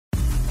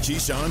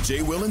Keyshawn,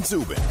 J. Will, and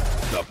Zubin,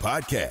 the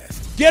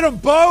podcast. Get him,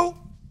 Bo!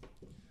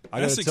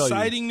 That's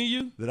exciting to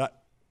you?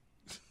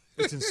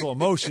 It's in slow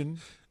motion.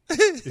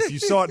 If you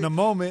saw it in a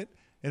moment,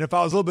 and if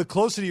I was a little bit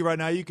closer to you right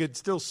now, you could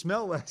still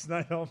smell last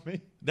night on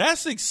me.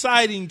 That's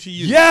exciting to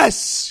you.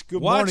 Yes!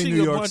 Good morning, Watching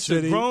New York a bunch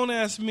City. of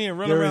grown-ass men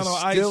run around on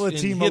ice. There is still a and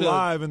team hit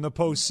alive in the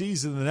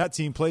postseason, and that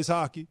team plays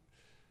hockey.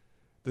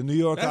 The New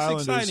York That's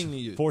exciting to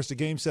Islanders you. forced a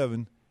Game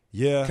 7.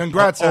 Yeah.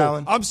 Congrats,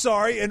 Alan. I'm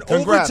sorry. An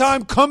Congrats.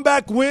 overtime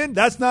comeback win?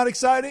 That's not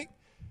exciting?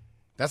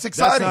 That's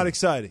exciting. That's not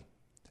exciting.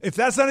 If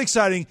that's not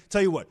exciting,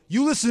 tell you what.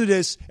 You listen to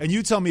this, and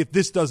you tell me if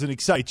this doesn't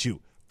excite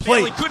you. Play.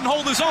 Bailey couldn't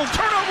hold his own.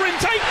 Turnover in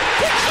tight.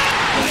 Quick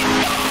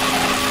shot.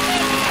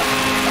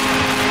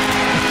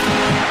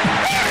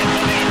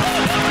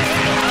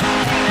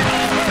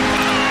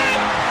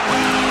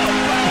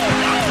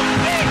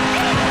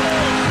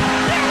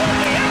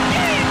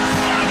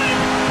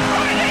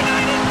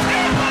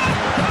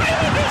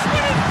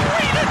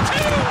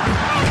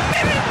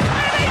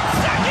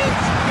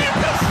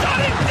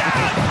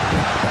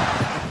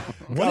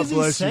 God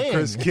bless you,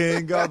 Chris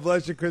King. God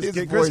bless you, Chris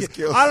King. voice Chris King.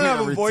 kills I don't me have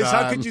a every voice.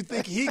 How time. could you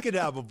think he could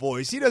have a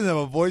voice? He doesn't have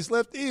a voice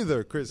left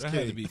either, Chris That King.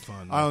 had to be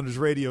fun, man. Islanders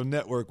Radio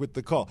Network with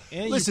the call.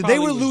 And you Listen, they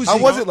probably were was- losing.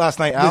 How was it last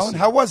night, Alan? Listen,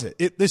 How was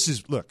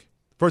it? Look,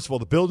 first of all,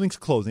 the building's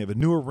closed. They have a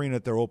new arena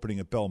that they're opening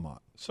at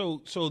Belmont. So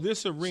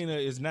this arena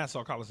is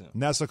Nassau Coliseum.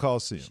 Nassau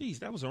Coliseum. Jeez,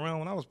 that was around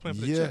when I was playing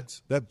for the Yeah,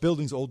 Jets. that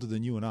building's older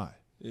than you and I.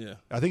 Yeah.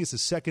 I think it's the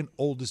second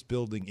oldest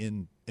building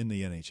in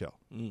the NHL,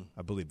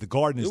 I believe. The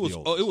Garden is It was the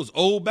oldest. it was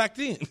old back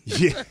then.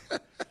 Yeah.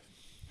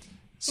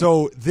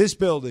 So this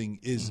building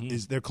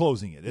is they're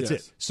closing it. That's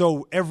Yes. it.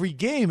 So every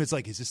game, it's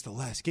like, is this the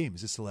last game?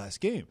 Is this the last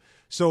game?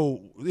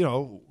 So,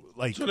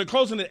 like So they're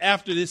closing it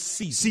after this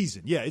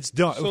season. Yeah, it's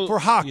done So, for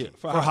hockey. yeah, for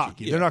for hockey,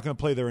 hockey, yeah. they're not going to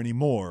play there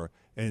anymore,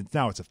 and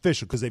now it's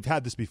official because they've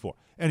had this before.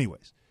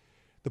 Anyways,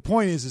 the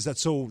point is that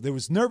so there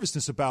was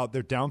nervousness about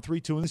they're down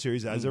 3-2 in the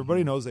series. As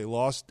everybody knows, they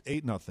lost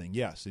 8-0.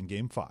 Yes, in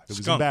Game 5, it was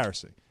Skunked.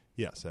 embarrassing.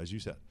 Yes, as you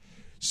said.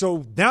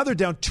 So now they're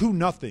down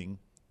 2-0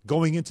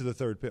 going into the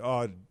third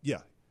period. Yeah.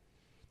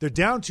 They're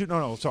down 2.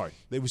 No, sorry.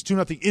 It was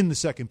 2-0 in the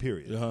second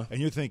period. Uh-huh.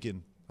 And you're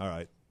thinking, all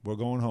right, we're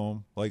going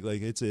home. Like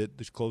it's it.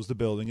 Just close the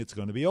building. It's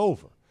going to be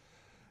over.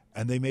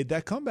 And they made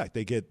that comeback.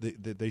 They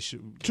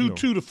should 2-2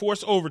 to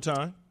force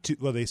overtime.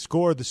 they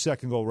scored the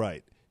second goal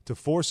right to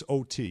force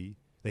OT.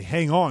 They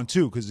hang on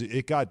too because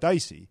it got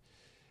dicey,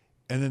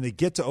 and then they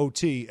get to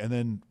OT, and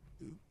then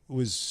it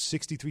was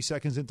 63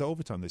 seconds into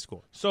overtime they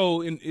scored.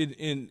 So in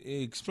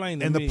explain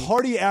to And me. the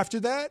party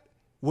after that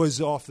was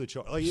off the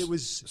chart. Like it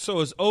was. So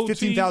it's OT.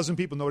 15,000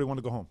 people. Nobody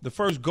wanted to go home. The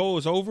first goal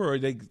is over, or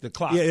the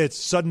clock? Yeah, it's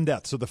sudden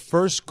death. So the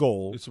first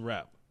goal, It's a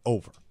wrap.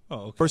 over. Oh,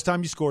 okay. First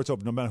time you score, it's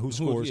over. No matter who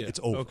scores, yeah. it's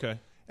over. Okay.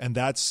 And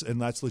that's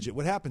legit.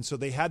 What happened? So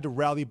they had to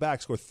rally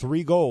back, score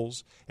 3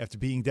 goals after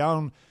being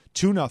down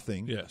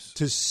 2-0. Yes.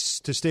 To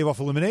stave off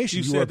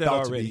elimination. You were said that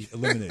about already. to be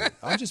eliminated.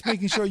 I'm just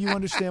making sure you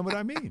understand what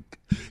I mean.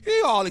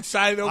 He all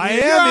excited over I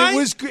here. am.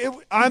 Right?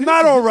 I'm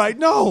not all right.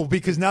 No,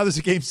 because now there's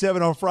a Game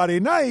 7 on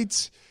Friday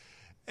night,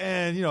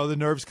 and the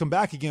nerves come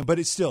back again. But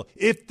it's still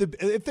if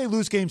they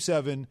lose Game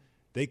 7,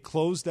 they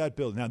close that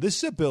building. Now this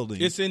is a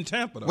building. It's in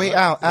Tampa. Though, Wait,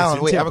 right? Alan,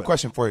 in wait, I have a Tampa.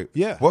 question for you.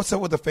 Yeah. What's up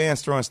with the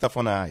fans throwing stuff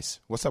on the ice?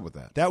 What's up with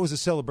that? That was a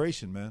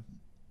celebration, man.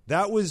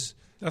 That's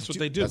what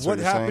they do. That's What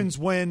what you're happens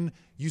when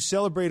you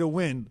celebrate a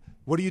win?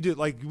 What do you do?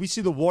 Like we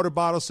see the water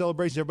bottle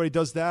celebration. Everybody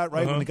does that,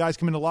 right? When the guys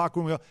come in the locker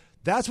room, we go,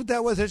 that's what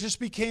that was. It just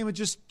became a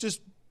just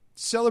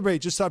celebrate,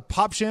 just start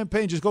pop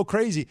champagne, just go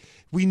crazy.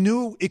 We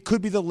knew it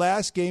could be the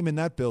last game in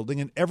that building,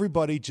 and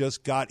everybody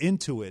just got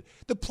into it.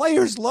 The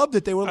players loved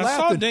it. They were I saw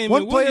laughing. Damian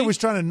One player Woody. was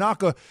trying to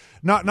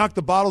knock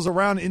the bottles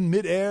around in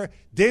midair.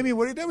 Damian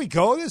Woody, there we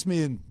go. There's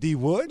me and D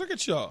Wood. Look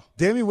at y'all.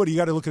 Damian Woody, you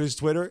got to look at his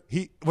Twitter.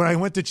 When I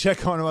went to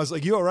check on him, I was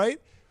like, "You all right?"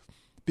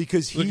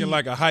 Because he Looking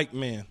like a hype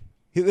man.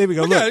 there we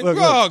go. Look at it. Look.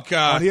 Oh,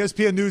 God. On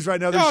ESPN News right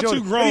now, they're Y'all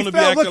showing too grown he to be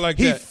fell. acting Look, like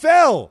he that.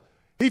 fell.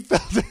 He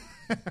fell.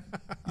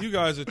 You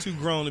guys are too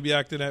grown to be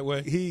acting that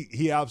way.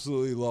 He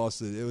absolutely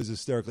lost it. It was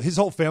hysterical. His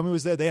whole family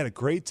was there. They had a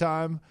great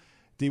time.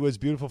 D-Wood's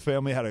beautiful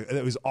family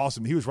it was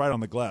awesome. He was right on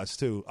the glass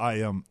too. That's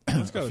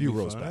a gotta few be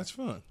rows fun. back. That's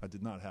fun. I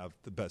did not have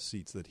the best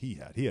seats that he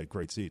had. He had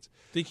great seats.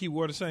 Think he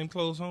wore the same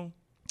clothes home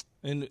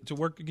and to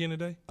work again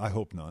today? I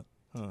hope not.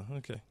 Oh,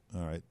 okay.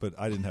 All right, but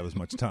I didn't have as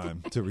much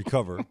time to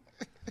recover.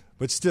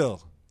 But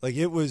still, like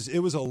it was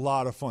a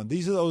lot of fun.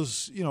 These are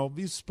those,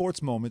 these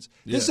sports moments.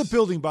 This is Yes. a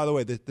building, by the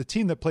way, the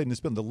team that played in this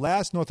building, the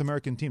last North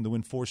American team to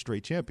win 4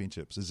 straight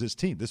championships is this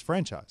team, this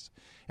franchise.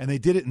 And they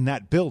did it in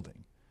that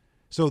building.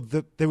 So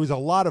there was a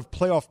lot of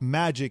playoff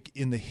magic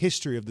in the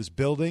history of this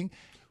building,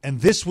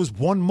 and this was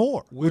one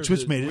more, which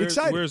made it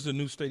exciting. Where's the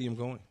new stadium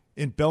going?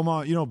 In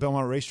Belmont,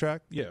 Belmont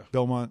Racetrack? Yeah.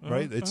 Belmont,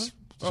 right? It's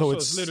Oh, so so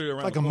it's it's literally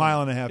around like the a corner.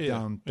 mile and a half Yeah.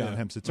 down Yeah.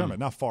 Hempstead Turnpike.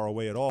 Not far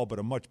away at all, but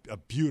a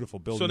beautiful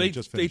building. So they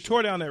just they finished.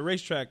 tore down that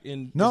racetrack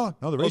in No,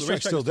 the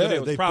racetrack's still there.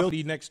 There was They property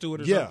built- next to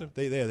it or yeah, something.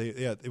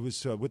 It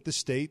was with the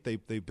state. They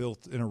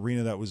built an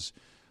arena that was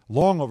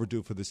long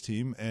overdue for this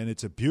team, and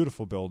it's a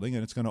beautiful building,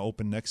 and it's going to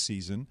open next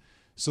season.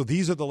 So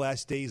these are the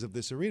last days of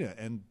this arena.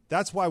 And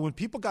that's why when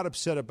people got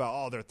upset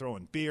about, they're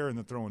throwing beer and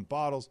they're throwing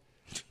bottles,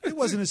 it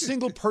wasn't a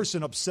single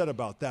person upset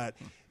about that.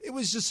 It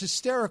was just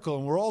hysterical,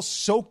 and we're all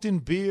soaked in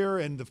beer,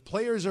 and the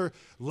players are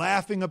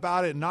laughing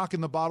about it and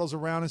knocking the bottles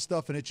around and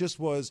stuff, and it just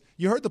was –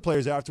 you heard the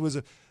players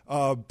afterwards.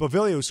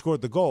 Bavilio, who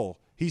scored the goal,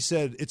 he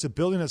said, it's a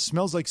building that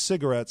smells like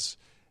cigarettes,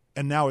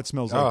 and now it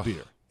smells like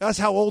beer. That's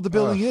how old the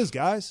building is,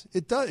 guys.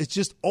 It does. It's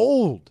just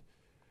old.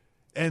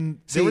 And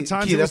there were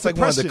times that's like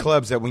one of the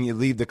clubs that when you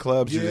leave the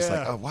clubs, you're just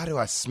like, why do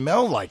I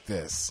smell like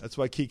this? That's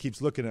why Key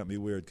keeps looking at me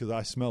weird, because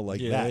I smell like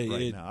that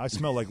right now. I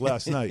smell like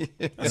last night.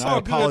 And I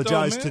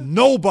apologize to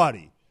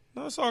nobody.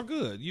 No, it's all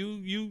good.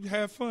 You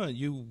have fun.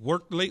 You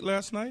worked late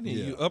last night, and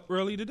you up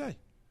early today.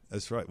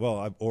 That's right.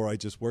 Well, I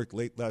just worked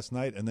late last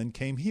night and then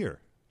came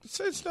here.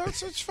 It's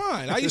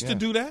fine. I used to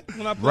do that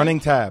when I played.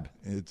 Running tab.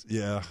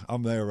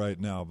 I'm there right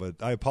now.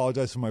 But I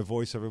apologize for my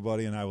voice,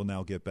 everybody, and I will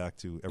now get back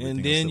to everything.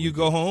 And then you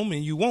go home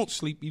and you won't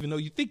sleep, even though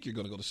you think you're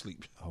going to go to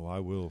sleep. Oh, I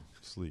will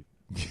sleep.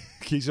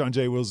 Keyshawn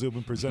J. Will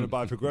Zubin, presented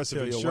by Progressive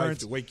Tell Insurance. your wife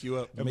to wake you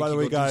up. And by the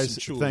way, guys,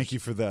 thank you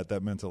for that.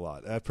 That meant a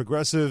lot. At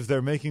Progressive,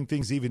 they're making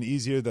things even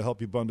easier. They'll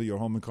help you bundle your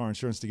home and car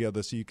insurance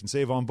together so you can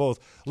save on both.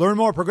 Learn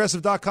more at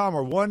Progressive.com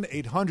or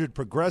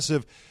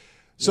 1-800-PROGRESSIVE.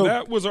 So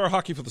that was our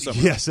hockey for the summer.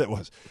 Yes, it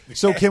was.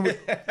 So can we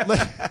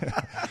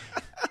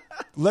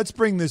let's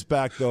bring this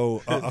back,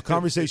 though, a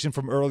conversation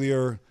from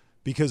earlier,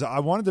 because I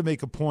wanted to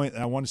make a point,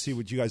 and I want to see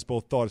what you guys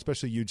both thought,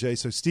 especially you, Jay.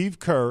 So Steve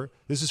Kerr,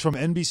 this is from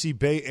NBC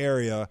Bay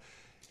Area.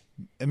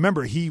 And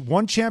remember, he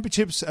won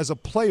championships as a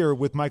player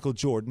with Michael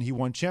Jordan. He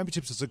won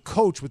championships as a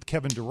coach with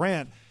Kevin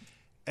Durant.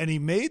 And he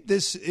made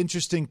this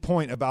interesting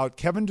point about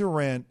Kevin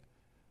Durant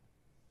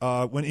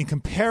when in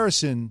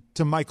comparison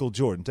to Michael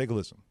Jordan. Take a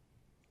listen.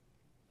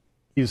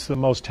 He's the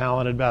most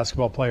talented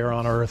basketball player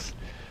on earth,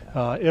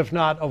 if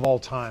not of all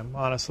time,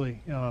 honestly.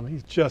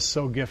 He's just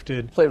so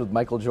gifted. Played with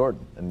Michael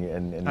Jordan,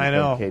 and I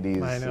know. KD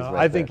is right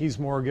I think he's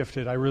more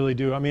gifted. I really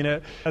do. I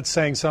mean, that's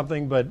saying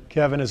something, but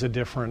Kevin is a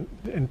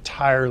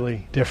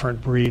entirely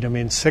different breed. I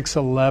mean,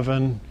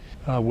 6'11",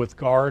 with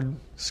guard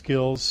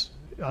skills,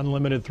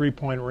 unlimited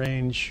three-point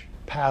range,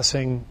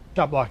 passing,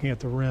 shot blocking at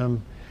the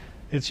rim.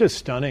 It's just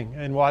stunning.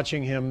 And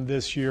watching him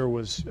this year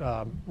was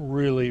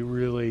really,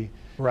 really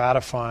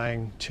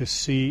gratifying to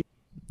see.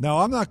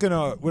 Now, we're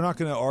not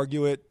gonna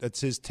argue it.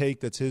 That's his take.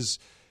 That's his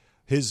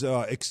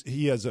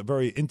he has a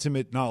very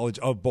intimate knowledge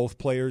of both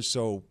players,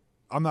 so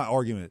I'm not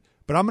arguing it.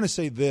 But I'm going to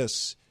say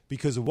this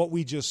because of what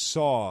we just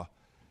saw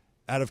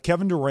out of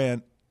Kevin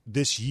Durant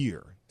this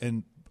year,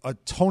 and a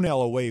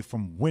toenail away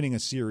from winning a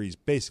series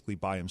basically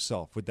by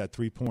himself with that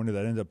three-pointer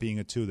that ended up being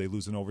a 2. They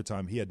lose in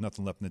overtime. He had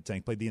nothing left in the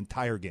tank, played the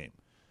entire game.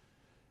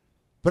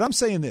 But I'm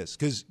saying this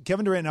because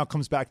Kevin Durant now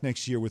comes back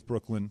next year with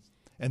Brooklyn,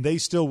 and they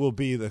still will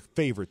be the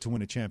favorite to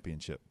win a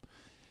championship.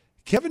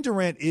 Kevin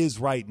Durant is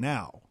right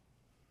now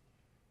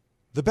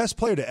the best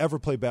player to ever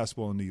play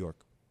basketball in New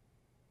York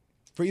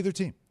for either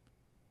team.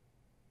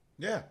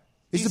 Yeah.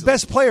 He's the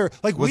best player.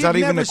 Like, was that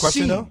even a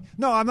question, seen. though?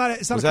 No, I'm not.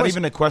 It's not. Was a that question.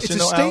 even a question,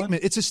 It's a though, statement. Alan?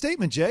 It's a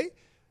statement, Jay.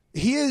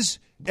 He is,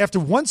 after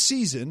one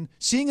season,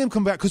 seeing him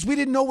come back, because we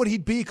didn't know what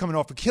he'd be coming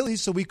off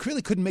Achilles, so we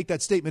really couldn't make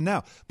that statement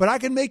now. But I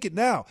can make it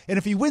now. And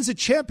if he wins a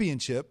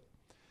championship,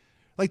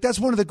 like, that's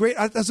one of the great –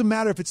 it doesn't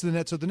matter if it's the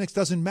Nets or the Knicks.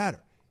 Doesn't matter.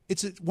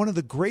 It's one of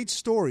the great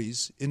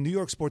stories in New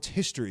York sports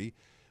history,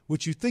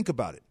 which you think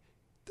about it.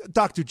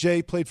 Dr.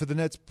 J played for the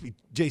Nets,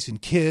 Jason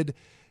Kidd,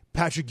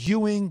 Patrick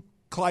Ewing,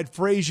 Clyde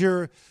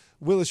Frazier,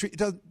 Willis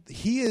Reed.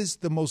 He is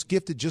the most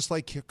gifted, just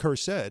like Kerr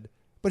said,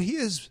 but he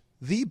is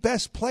the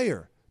best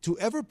player to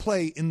ever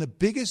play in the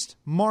biggest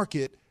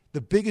market,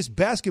 the biggest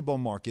basketball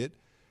market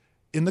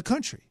in the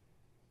country.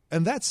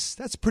 And that's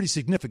a pretty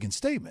significant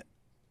statement.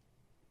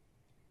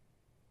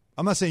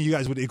 I'm not saying you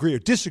guys would agree or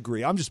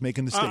disagree. I'm just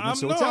making the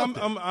statement it's out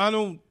there.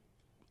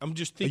 I'm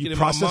just thinking in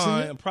my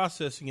mind. I'm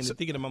processing it and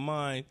thinking in my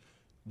mind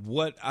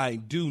what I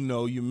do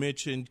know. You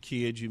mentioned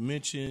Kidd. You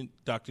mentioned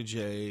Dr.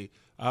 J.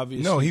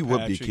 Obviously, no, he would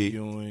Patrick be Key.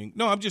 Ewing.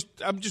 No, I'm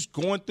just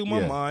going through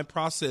my mind,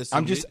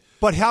 processing.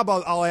 But how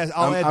about I'll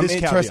add this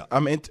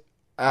caveat.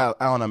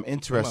 Alan, I'm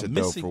interested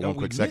though for one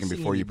quick second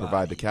before you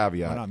provide the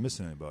caveat. We're not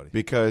missing anybody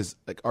Because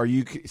are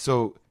you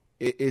so?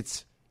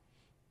 It's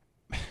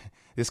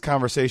this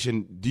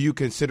conversation. Do you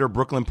consider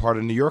Brooklyn part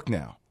of New York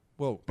now?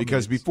 Well,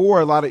 because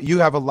before you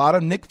have a lot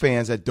of Knicks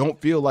fans that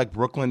don't feel like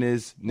Brooklyn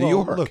is New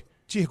York. Look,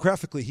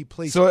 geographically, he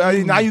plays. So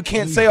now you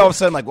can't say all of a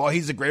sudden like, well,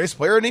 he's the greatest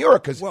player in New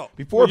York because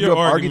before people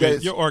argued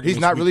that he's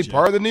not really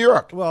part of the New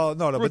York. Well,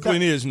 no,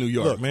 Brooklyn is New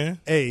York, man.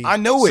 Hey, I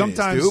know it is,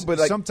 dude, but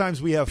sometimes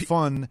we have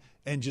fun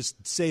and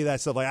just say that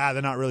stuff like,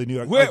 they're not really New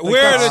York. Where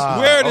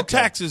are the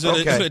taxes? Are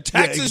the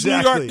taxes New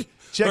York?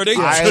 Check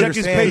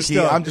his pay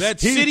stub.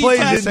 That city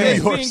tax is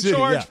being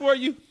charged for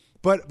you.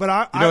 But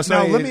now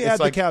let me add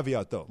the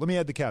caveat though. Let me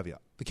add the caveat.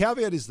 The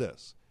caveat is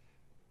this.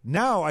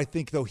 Now I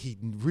think though he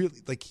really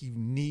you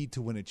need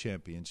to win a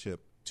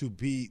championship to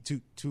the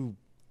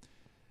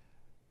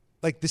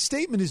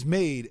statement is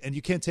made and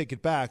you can't take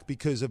it back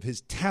because of his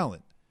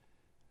talent.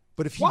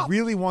 But if he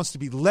really wants to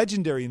be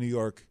legendary in New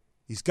York,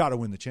 he's got to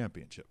win the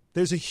championship.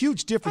 There's a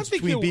huge difference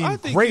between being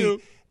great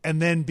great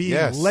and then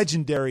being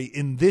legendary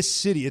in this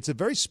city. It's a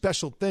very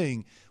special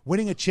thing.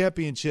 Winning a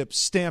championship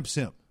stamps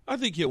him. I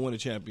think he'll win a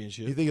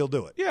championship. You think he'll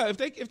do it? Yeah, if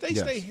they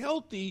stay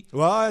healthy.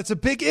 Well, it's a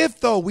big if,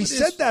 though. We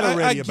said that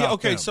already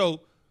about them.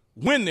 So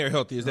when they're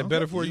healthy, is that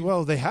better for you?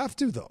 Well, they have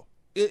to, though.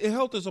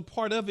 Health is a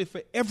part of it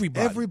for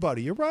everybody.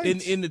 Everybody, you're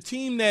right. And the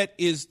team that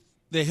is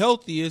the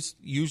healthiest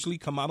usually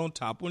come out on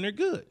top when they're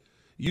good.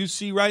 You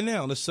see right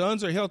now, the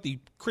Suns are healthy.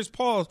 Chris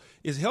Paul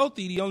is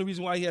healthy. The only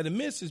reason why he had to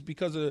miss is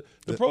because of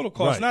the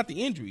protocols, not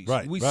the injuries.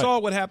 We saw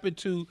what happened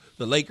to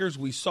the Lakers.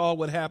 We saw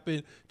what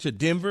happened to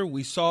Denver.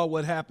 We saw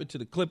what happened to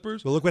the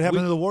Clippers. Well, look what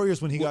happened to the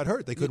Warriors when he got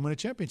hurt. They couldn't win a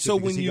championship. So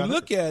when you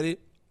look at it,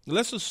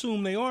 let's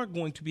assume they are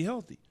going to be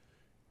healthy.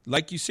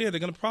 Like you said, they're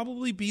going to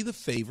probably be the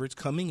favorites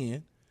coming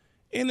in,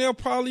 and they'll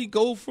probably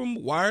go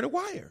from wire to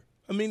wire.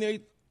 I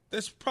mean,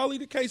 that's probably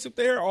the case if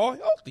they're all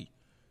healthy.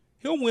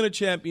 He'll win a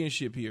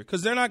championship here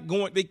because they're not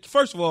going.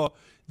 First of all,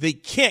 they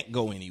can't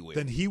go anywhere.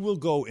 Then he will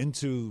go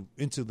into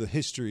the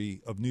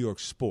history of New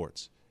York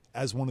sports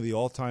as one of the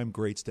all-time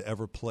greats to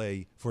ever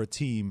play for a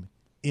team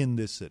in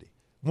this city.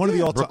 One of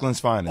the all-time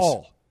Brooklyn's finest.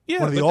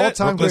 One of the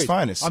all-time Brooklyn's greats.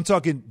 finest. I'm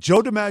talking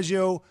Joe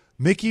DiMaggio,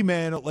 Mickey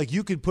Mantle. Like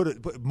you could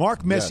put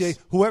Mark Messier,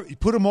 whoever.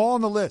 Put them all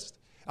on the list.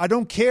 I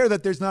don't care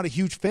that there's not a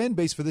huge fan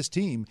base for this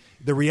team.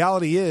 The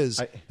reality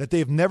is that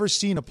they've never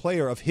seen a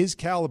player of his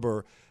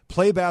caliber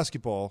play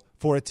basketball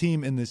for a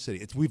team in this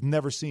city. We've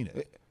never seen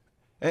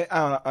it.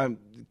 I'm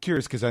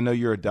curious because I know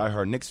you're a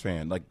diehard Knicks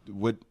fan. Like,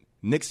 would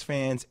Knicks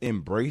fans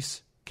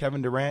embrace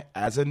Kevin Durant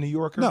as a New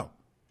Yorker? No,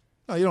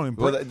 you don't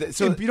embrace.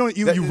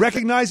 You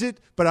recognize it,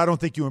 but I don't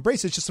think you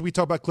embrace it. It's just that we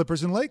talk about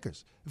Clippers and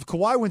Lakers. If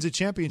Kawhi wins a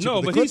championship,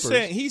 with the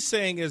Clippers, he's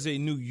saying as a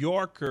New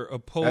Yorker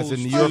opposed as a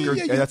New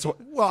Yorker. That's what.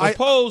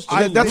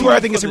 That's where I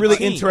think it's a really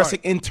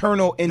interesting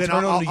internal New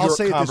York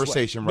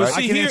conversation, right?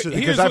 I can answer that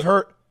because I've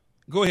heard.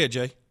 Go ahead,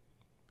 Jay.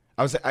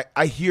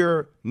 I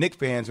hear Knicks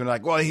fans when they're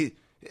like, well,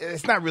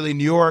 it's not really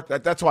New York.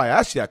 That's why I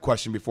asked you that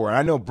question before. And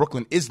I know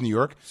Brooklyn is New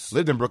York.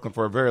 Lived in Brooklyn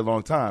for a very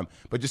long time.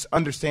 But just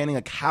understanding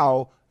like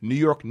how New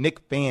York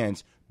Knicks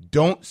fans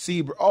don't see,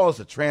 it's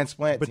a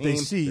transplant but team. They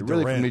see They're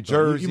Durant, really from New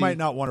Jersey. You might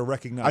not want to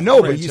recognize. I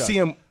know, but you see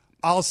him.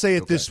 I'll say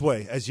it this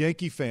way. As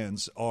Yankee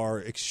fans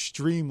are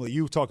extremely –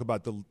 you talk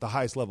about the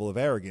highest level of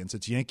arrogance.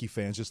 It's Yankee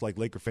fans just like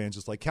Laker fans,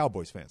 just like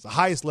Cowboys fans. The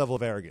highest level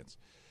of arrogance.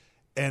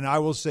 And I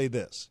will say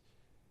this.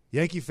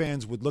 Yankee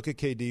fans would look at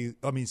KD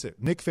 –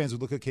 Knicks fans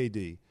would look at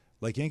KD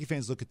like Yankee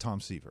fans look at Tom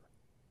Seaver.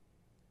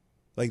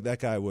 Like, that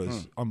guy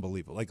was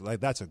unbelievable. Like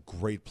that's a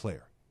great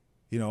player.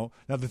 You know,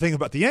 now the thing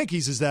about the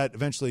Yankees is that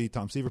eventually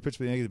Tom Seaver pitched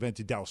for the Yankees,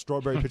 eventually Darryl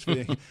Strawberry pitched for the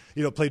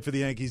Yankees, played for the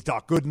Yankees,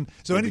 Doc Gooden.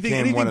 So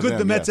anything good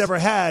the Mets ever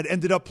had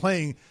ended up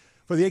playing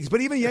for the Yankees.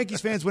 But even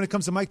Yankees fans, when it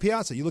comes to Mike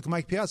Piazza, you look at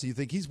Mike Piazza, you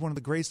think he's one of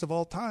the greatest of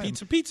all time.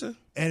 Pizza.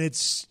 And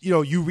it's,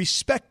 you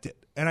respect it.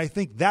 And I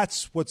think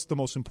that's what's the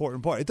most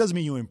important part. It doesn't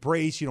mean you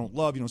embrace, you don't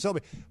love, you don't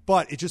celebrate,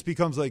 but it just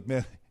becomes like,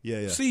 man,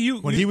 yeah. See,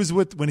 when he was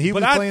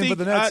playing for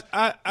the Nets,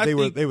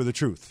 they were the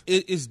truth.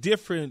 It's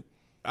different.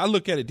 I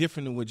look at it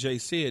different than what Jay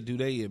said. Do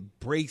they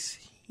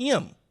embrace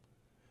him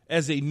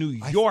as a New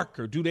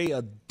Yorker? Do they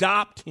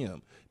adopt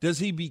him? Does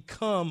he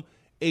become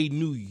a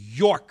New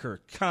Yorker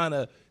kind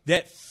of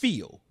that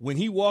feel? When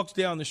he walks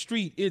down the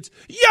street, it's,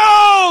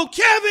 yo,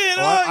 Kevin!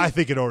 Well, I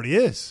think it already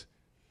is.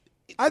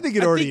 I think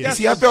it already is.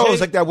 See, I felt it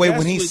was like that way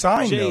when he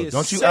signed, though.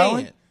 Don't you,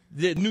 Alan?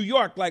 That New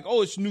York, like,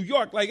 it's New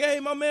York. Like, hey,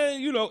 my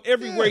man,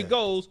 everywhere he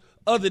goes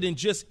other than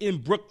just in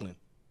Brooklyn.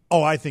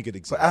 Oh, I think it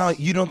exists. But Alan,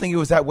 you don't think it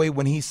was that way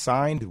when he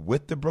signed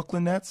with the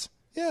Brooklyn Nets?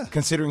 Yeah.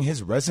 Considering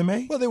his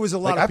resume? Well, there was a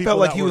lot of I people felt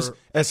like that he was,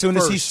 as soon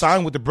as he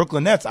signed with the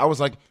Brooklyn Nets, I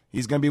was like,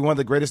 he's going to be one of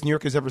the greatest New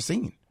Yorkers ever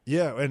seen.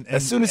 Yeah. And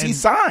as soon as he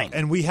signed.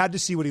 And we had to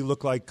see what he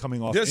looked like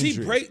coming off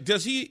injury.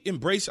 Does he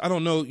embrace, I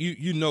don't know,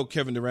 you know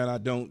Kevin Durant, I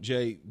don't,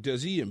 Jay.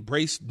 Does he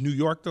embrace New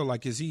York, though?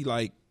 Like, is he,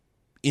 like,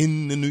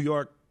 in the New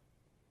York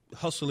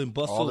hustle and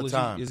bustle? All the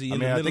time. Is he in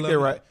the middle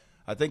of it?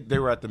 I think they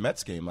were at the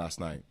Mets game last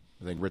night.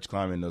 I think Rich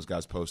Kleiman and those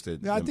guys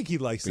posted. Yeah, I think he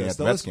likes this.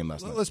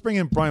 Let's bring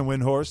in Brian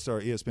Windhorst, our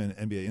ESPN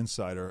NBA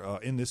insider,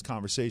 in this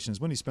conversation.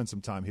 When he spent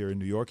some time here in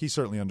New York, he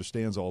certainly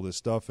understands all this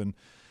stuff. And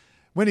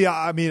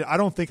I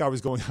don't think I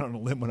was going out on a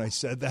limb when I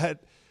said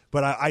that,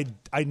 but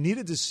I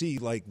needed to see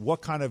like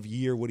what kind of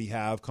year would he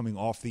have coming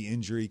off the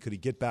injury? Could he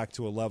get back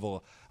to a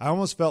level? I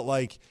almost felt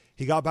like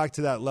he got back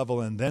to that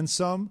level and then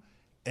some.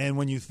 And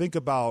when you think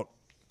about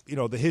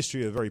the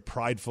history of very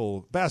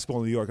prideful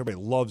basketball in New York,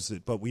 everybody loves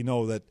it, but we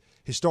know that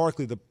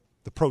historically the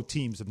pro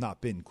teams have not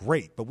been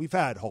great, but we've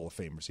had Hall of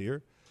Famers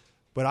here.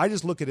 But I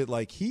just look at it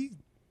like he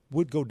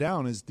would go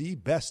down as the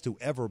best to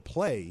ever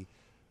play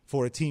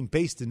for a team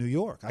based in New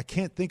York. I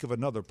can't think of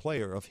another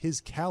player of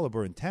his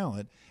caliber and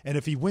talent. And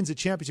if he wins a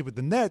championship with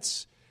the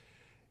Nets,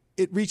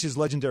 it reaches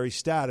legendary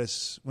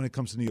status when it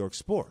comes to New York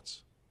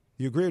sports.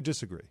 You agree or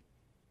disagree?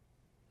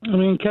 I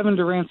mean, Kevin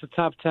Durant's a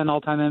top 10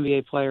 all-time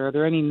NBA player. Are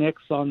there any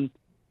Knicks on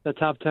the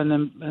top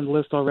 10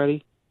 list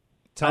already?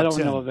 I don't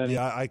 10. know of any.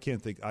 Yeah, I can't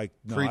think.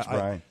 Preach,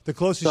 Brian. The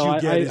closest you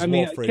get is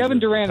Kevin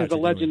Durant is a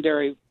Patrick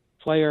legendary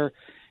player.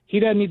 He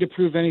doesn't need to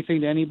prove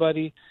anything to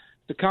anybody.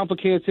 The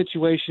complicated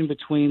situation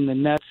between the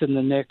Nets and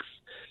the Knicks.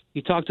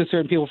 You talk to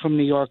certain people from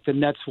New York, the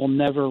Nets will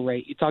never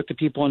rate. You talk to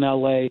people in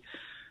L.A.,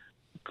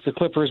 the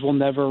Clippers will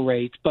never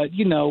rate. But,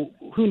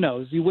 who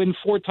knows? You win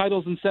 4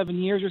 titles in 7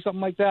 years or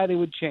something like that, it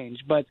would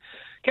change. But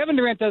Kevin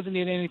Durant doesn't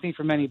need anything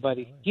from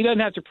anybody. He doesn't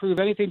have to prove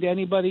anything to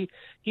anybody.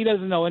 He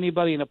doesn't owe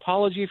anybody an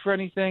apology for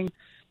anything.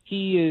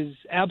 He is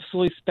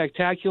absolutely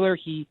spectacular.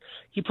 He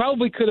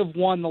probably could have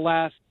won the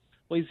last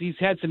 – well, he's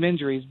had some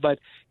injuries, but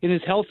in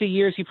his healthy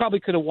years, he probably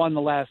could have won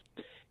the last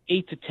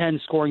 8 to 10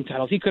 scoring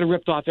titles. He could have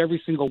ripped off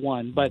every single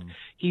one, but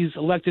he's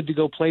elected to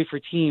go play for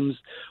teams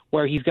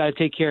where he's got to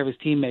take care of his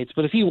teammates.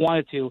 But if he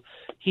wanted to,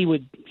 he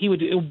would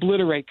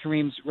obliterate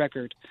Kareem's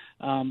record.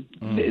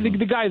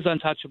 The guy's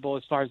untouchable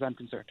as far as I'm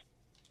concerned.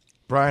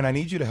 Brian, I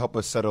need you to help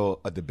us settle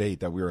a debate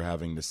that we were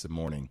having this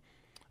morning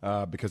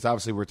because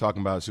obviously we're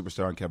talking about a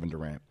superstar and Kevin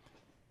Durant.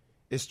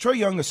 Is Trae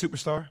Young a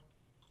superstar?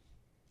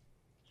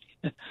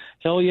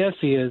 Hell yes,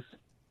 he is.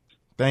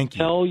 Thank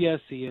you. Hell yes,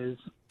 he is.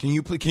 Can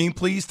you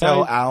please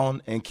tell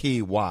Alan and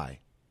Key why?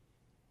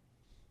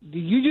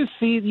 You just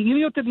see, you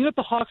know what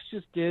the Hawks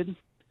just did?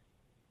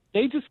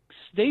 They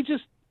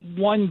just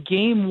won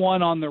game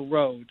 1 on the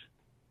road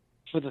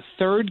for the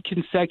 3rd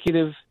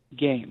consecutive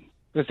game,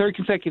 the 3rd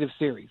consecutive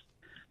series.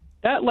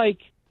 That's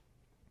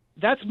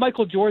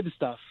Michael Jordan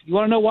stuff. You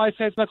want to know why I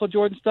say it's Michael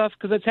Jordan stuff?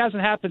 Because it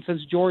hasn't happened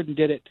since Jordan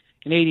did it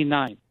in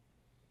 '89,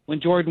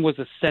 when Jordan was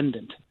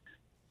ascendant.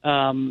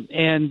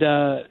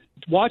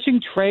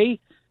 Watching Trae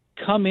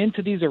come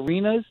into these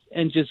arenas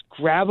and just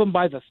grab them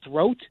by the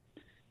throat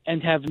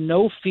and have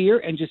no fear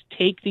and just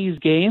take these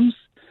games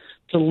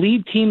to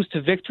lead teams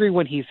to victory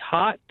when he's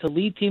hot, to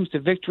lead teams to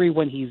victory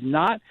when he's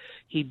not.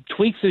 He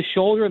tweaks his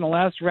shoulder in the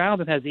last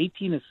round and has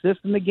 18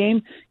 assists in the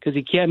game because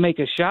he can't make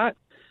a shot.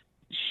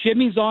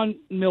 Shimmies on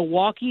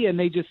Milwaukee, and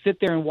they just sit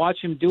there and watch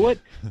him do it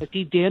as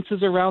he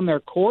dances around their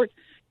court.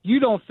 You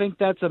don't think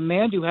that's a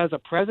man who has a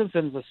presence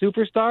and is a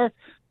superstar?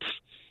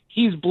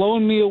 He's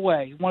blown me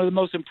away. One of the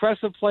most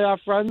impressive playoff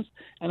runs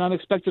and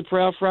unexpected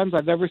playoff runs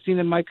I've ever seen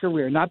in my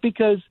career. Not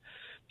because,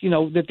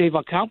 that they've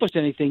accomplished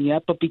anything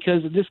yet, but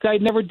because this guy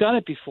had never done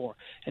it before.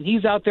 And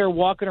he's out there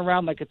walking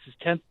around like it's his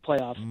 10th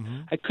playoffs.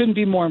 I couldn't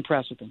be more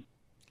impressed with him.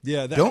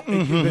 Yeah,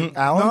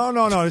 Alan.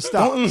 No.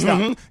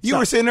 Stop. You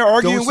were sitting there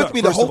arguing with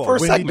me the whole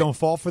first segment. Don't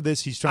fall for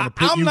this. He's trying to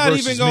put you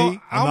versus me.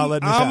 I'm not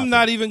letting this happen. I'm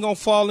not even going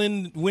to fall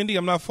in, Wendy.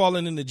 I'm not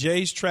falling in the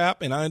Jay's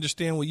trap, and I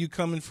understand where you're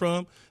coming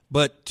from.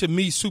 But to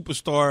me,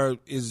 superstar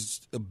is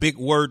a big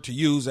word to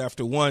use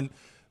after one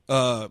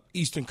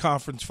Eastern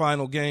Conference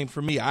final game.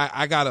 For me,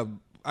 I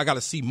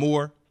gotta see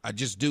more. I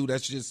just do.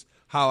 That's just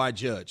how I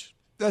judge.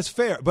 That's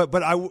fair. But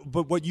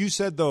what you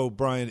said, though,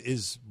 Brian,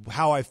 is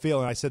how I feel,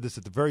 and I said this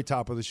at the very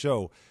top of the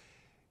show.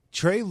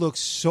 Trae looks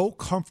so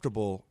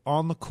comfortable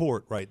on the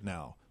court right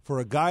now for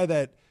a guy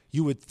that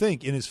you would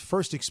think in his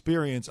first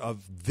experience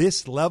of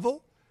this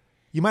level,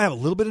 you might have a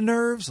little bit of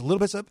nerves, a little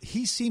bit of stuff.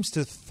 He seems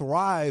to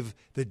thrive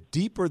the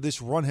deeper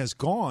this run has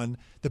gone,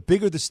 the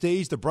bigger the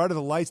stage, the brighter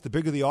the lights, the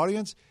bigger the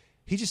audience.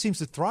 He just seems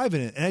to thrive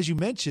in it. And as you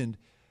mentioned,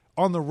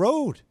 on the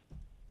road,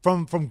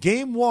 from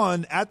game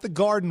 1 at the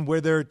Garden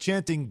where they're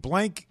chanting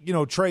blank,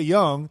 Trae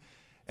Young,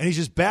 and he's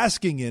just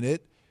basking in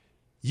it,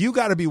 you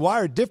got to be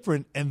wired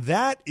different. And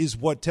that is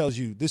what tells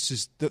you this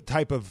is the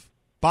type of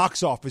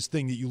box office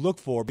thing that you look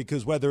for,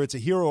 because whether it's a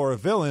hero or a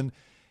villain,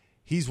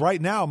 he's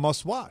right now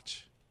must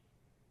watch.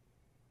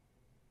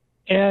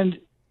 And,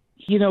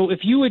 if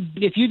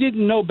you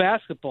didn't know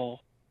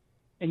basketball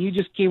and you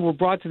just were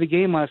brought to the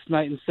game last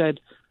night and said,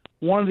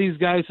 one of these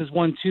guys has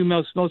won 2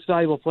 most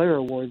valuable player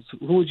awards,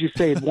 who would you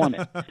say had won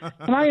it?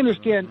 And I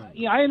understand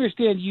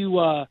you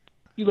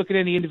look at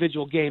any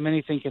individual game,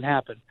 anything can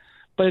happen.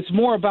 But it's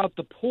more about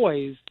the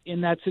poise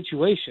in that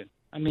situation.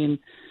 I mean,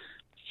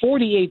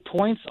 48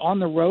 points on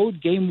the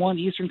road, game 1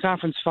 Eastern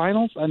Conference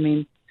Finals. I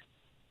mean,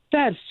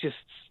 that's just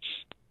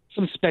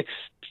some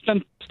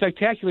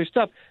spectacular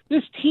stuff.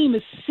 This team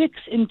is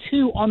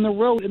 6-2 on the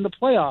road in the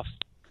playoffs.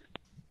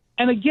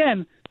 And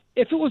again,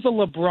 if it was a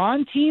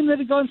LeBron team that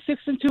had gone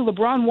 6-2,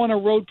 LeBron won a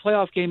road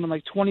playoff game in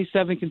like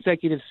 27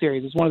 consecutive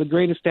series. It's one of the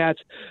greatest stats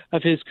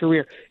of his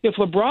career. If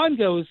LeBron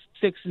goes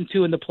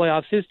 6-2 in the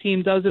playoffs, his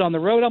team does it on the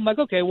road, I'm like,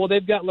 okay, well,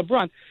 they've got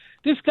LeBron.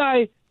 This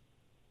guy,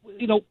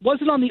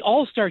 wasn't on the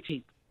All-Star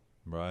team.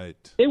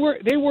 Right. They were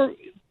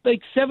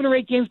like 7 or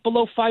 8 games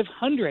below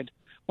 500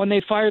 when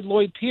they fired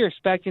Lloyd Pierce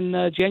back in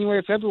January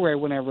or February,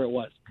 whenever it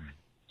was.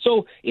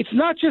 So it's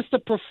not just the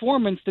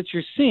performance that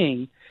you're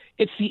seeing.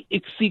 It's the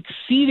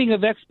exceeding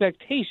of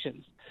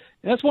expectations.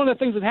 And that's one of the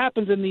things that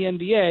happens in the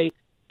NBA.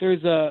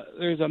 There's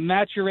a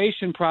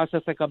maturation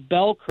process, like a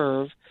bell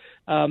curve.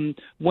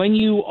 When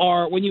you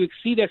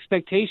exceed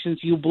expectations,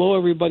 you blow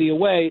everybody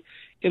away.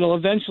 It'll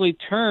eventually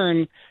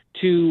turn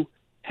to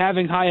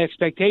having high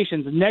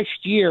expectations.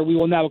 Next year, we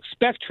will now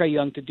expect Trae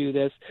Young to do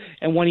this.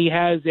 And when he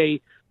has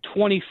a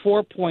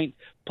 24-point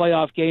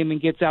playoff game and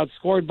gets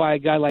outscored by a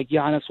guy like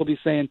Giannis, we'll be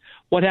saying,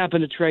 what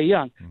happened to Trae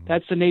Young?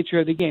 That's the nature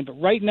of the game.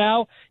 But right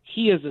now,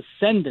 he is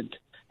ascendant.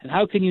 And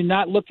how can you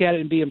not look at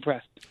it and be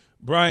impressed?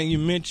 Brian, you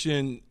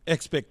mentioned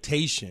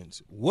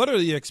expectations. What are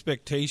the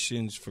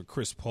expectations for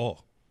Chris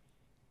Paul?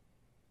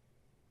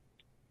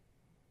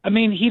 I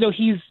mean,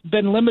 he's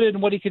been limited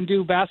in what he can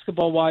do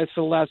basketball-wise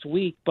for the last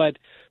week, but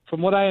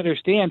from what I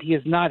understand, he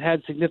has not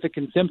had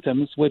significant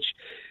symptoms, which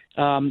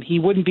he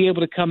wouldn't be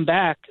able to come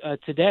back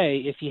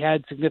today if he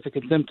had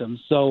significant symptoms.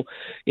 So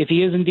if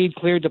he is indeed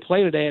cleared to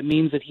play today, it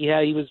means that he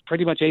was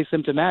pretty much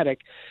asymptomatic,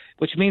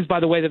 which means, by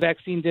the way, the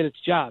vaccine did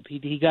its job.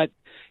 He got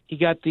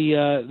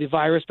the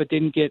virus but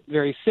didn't get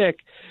very sick.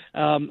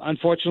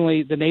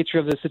 Unfortunately, the nature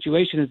of the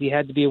situation is he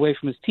had to be away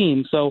from his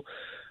team. So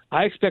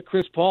I expect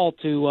Chris Paul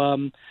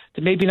to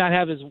maybe not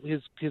have his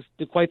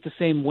quite the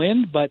same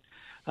win, but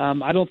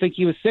I don't think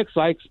he was sick, so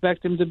I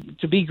expect him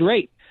to be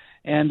great.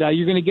 And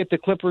you're going to get the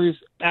Clippers'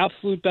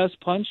 absolute best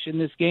punch in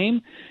this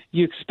game.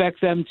 You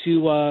expect them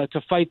to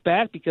fight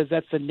back because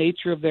that's the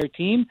nature of their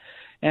team.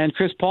 And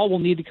Chris Paul will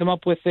need to come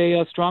up with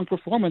a strong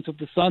performance if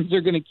the Suns are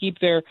going to keep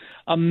their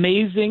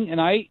amazing, and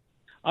I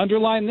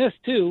underline this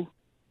too,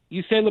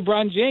 you say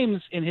LeBron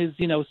James in his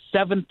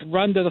seventh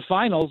run to the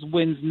finals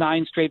wins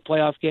 9 straight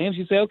playoff games.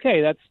 You say,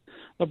 okay, that's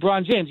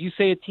LeBron James. You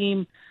say a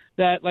team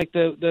that like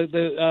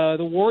the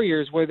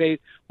Warriors where they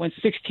went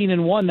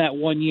 16-1 that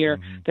one year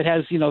that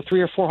has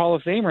 3 or 4 Hall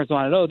of Famers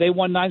on it. Oh, they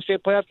won 9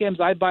 straight playoff games.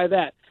 I'd buy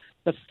that.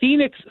 The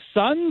Phoenix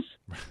Suns,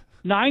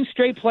 9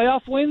 straight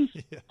playoff wins.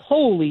 Yeah.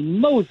 Holy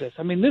Moses!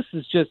 I mean, this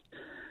is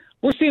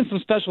we're seeing some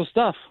special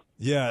stuff.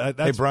 Yeah.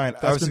 Hey Brian,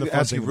 I was going to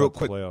ask you real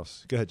quick.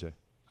 Playoffs. Go ahead, Jay.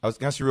 I was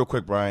going to ask you real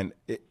quick, Brian.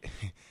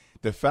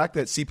 The fact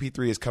that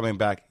CP3 is coming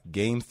back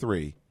Game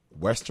 3,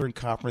 Western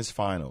Conference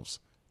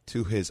Finals,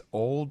 to his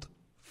old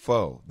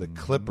foe, the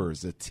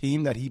Clippers, the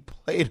team that he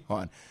played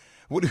on.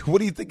 What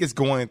do you think is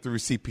going through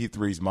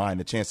CP3's mind,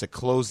 the chance to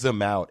close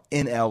them out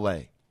in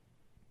L.A.?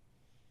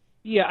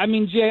 Yeah, I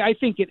mean, Jay, I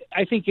think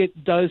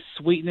it does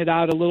sweeten it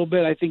out a little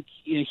bit. I think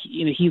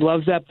he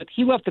loves that, but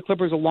he left the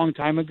Clippers a long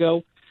time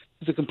ago.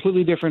 It's a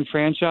completely different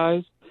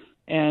franchise,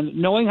 and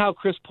knowing how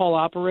Chris Paul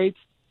operates,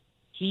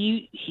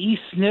 he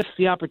sniffs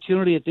the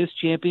opportunity at this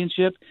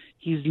championship.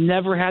 He's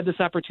never had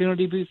this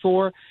opportunity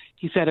before.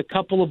 He's had a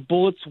couple of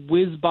bullets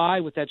whiz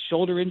by with that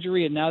shoulder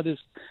injury and now this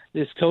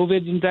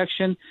COVID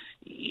infection.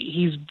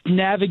 He's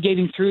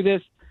navigating through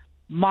this.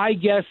 My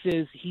guess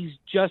is he's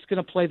just going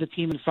to play the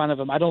team in front of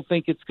him. I don't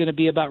think it's going to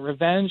be about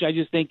revenge. I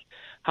just think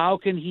how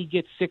can he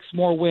get 6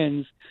 more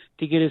wins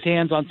to get his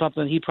hands on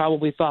something he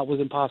probably thought was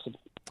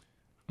impossible.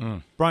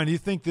 Brian, do you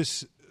think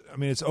this – I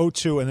mean, it's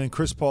 0-2, and then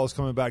Chris Paul is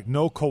coming back.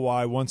 No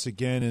Kawhi once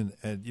again,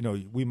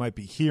 and we might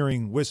be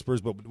hearing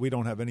whispers, but we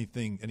don't have any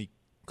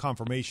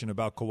confirmation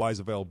about Kawhi's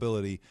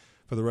availability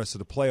for the rest of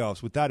the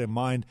playoffs. With that in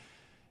mind,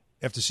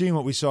 after seeing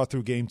what we saw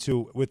through Game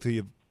 2 with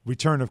the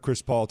return of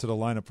Chris Paul to the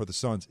lineup for the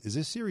Suns, is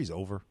this series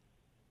over?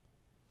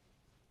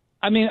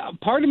 I mean,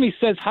 part of me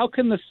says, how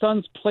can the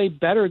Suns play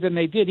better than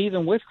they did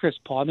even with Chris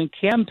Paul? I mean,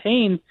 Cam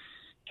Payne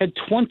had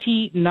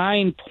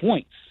 29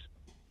 points.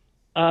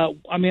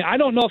 I mean, I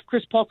don't know if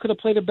Chris Paul could have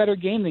played a better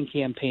game than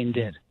Cam Payne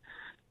did.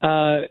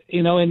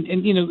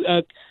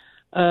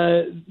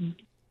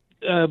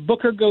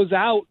 Booker goes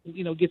out,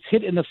 gets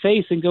hit in the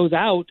face and goes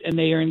out, and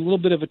they are in a little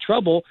bit of a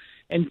trouble.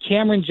 And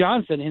Cameron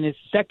Johnson, in his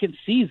second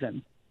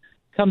season,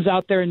 comes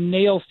out there and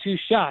nails 2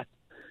 shots.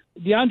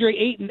 DeAndre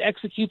Ayton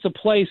executes a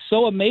play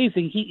so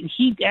amazing.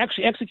 He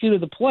actually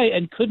executed the play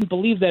and couldn't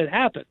believe that it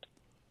happened.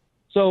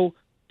 So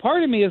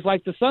part of me is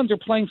like the Suns are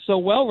playing so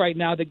well right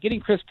now that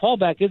getting Chris Paul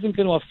back isn't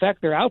going to affect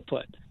their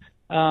output.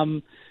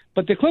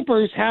 But the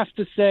Clippers have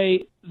to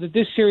say that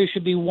this series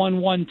should be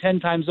 1-1 10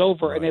 times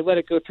over, right, and they let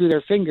it go through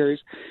their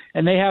fingers.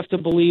 And they have to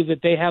believe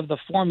that they have the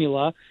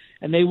formula,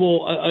 and they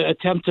will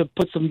attempt to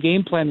put some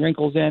game plan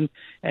wrinkles in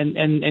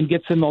and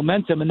get some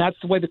momentum. And that's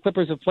the way the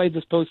Clippers have played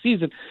this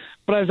postseason.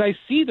 But as I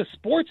see the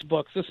sports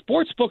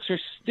books are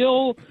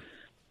still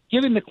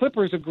giving the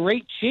Clippers a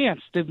great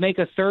chance to make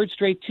a third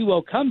straight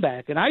 2-0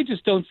 comeback. And I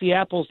just don't see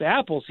apples to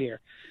apples here.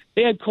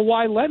 They had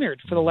Kawhi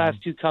Leonard for the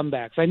last 2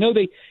 comebacks. I know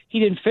he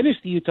didn't finish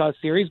the Utah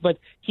series, but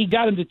he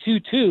got him to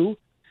 2-2.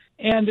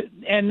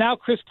 And now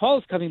Chris Paul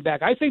is coming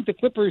back. I think the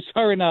Clippers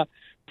are in a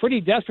pretty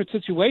desperate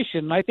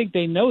situation, and I think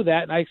they know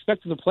that, and I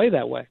expect them to play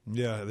that way.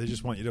 Yeah, they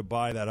just want you to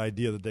buy that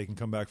idea that they can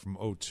come back from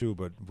 0-2,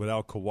 but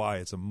without Kawhi,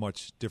 it's a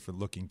much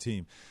different-looking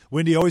team.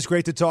 Wendy, always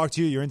great to talk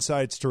to you. Your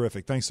insight's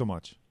terrific. Thanks so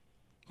much.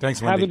 Thanks,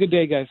 Wendy. Have a good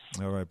day, guys.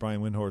 All right, Brian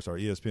Windhorst, our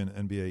ESPN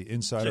NBA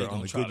insider on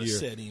the Goodyear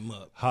set him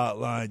up.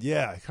 hotline.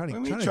 Yeah, kind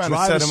of trying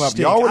to set him up.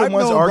 Y'all were the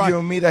ones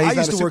arguing with me that he's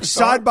not a superstar. I used to work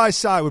side by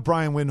side with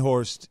Brian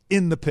Windhorst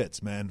in the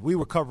pits, man. We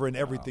were covering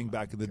everything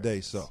back in the day,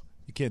 so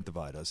you can't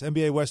divide us.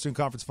 NBA Western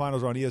Conference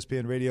Finals are on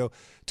ESPN Radio.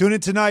 Tune in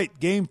tonight,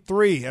 Game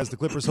 3, as the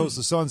Clippers host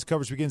the Suns.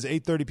 Coverage begins at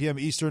 8:30 p.m.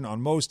 Eastern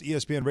on most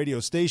ESPN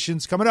radio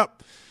stations. Coming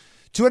up,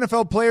 2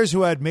 NFL players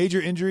who had major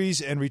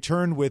injuries and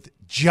returned with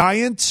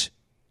giant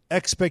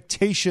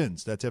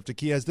expectations. That's after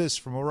Key has this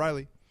from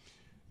O'Reilly.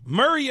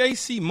 Murray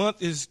AC month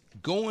is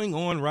going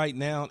on right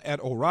now at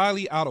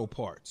O'Reilly Auto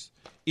Parts.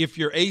 If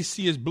your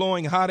AC is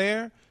blowing hot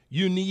air,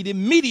 you need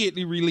immediate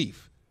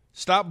relief.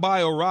 Stop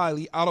by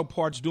O'Reilly Auto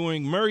Parts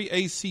during Murray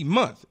AC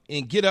month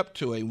and get up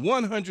to a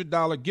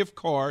 $100 gift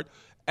card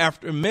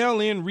after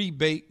mail-in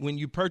rebate when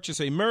you purchase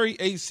a Murray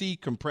AC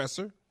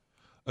compressor,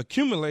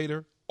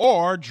 accumulator,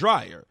 or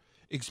dryer,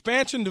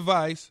 expansion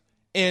device,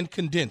 and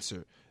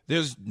condenser.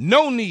 There's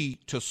no need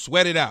to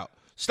sweat it out.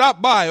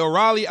 Stop by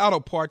O'Reilly Auto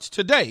Parts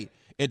today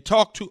and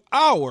talk to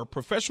our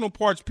professional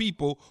parts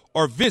people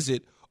or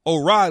visit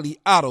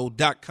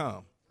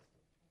O'ReillyAuto.com.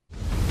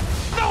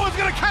 No one's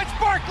going to catch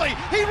Barkley.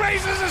 He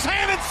raises his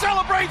hand and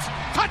celebrates.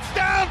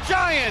 Touchdown,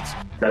 Giants.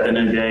 At the end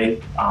of the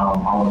day, I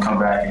want to come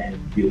back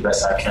and be the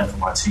best I can for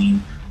my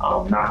team,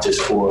 not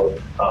just for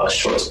a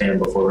short span,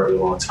 but for a very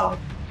long time.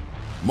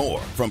 More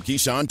from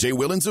Keyshawn, J.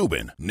 Will, and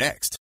Zubin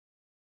next.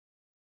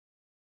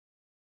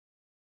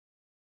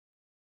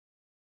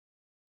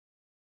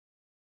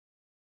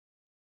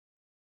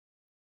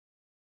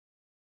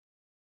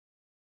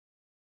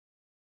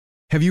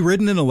 Have you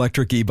ridden an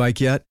electric e-bike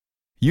yet?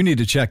 You need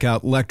to check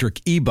out Electric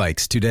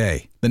E-Bikes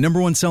today, the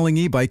 #1 selling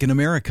e-bike in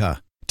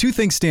America. Two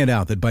things stand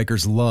out that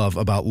bikers love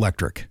about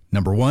Electric.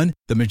 Number one,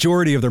 the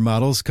majority of their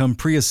models come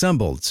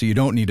pre-assembled, so you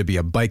don't need to be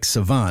a bike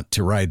savant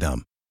to ride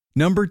them.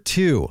 Number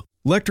two,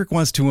 Electric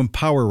wants to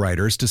empower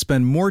riders to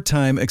spend more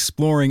time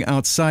exploring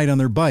outside on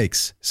their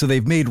bikes, so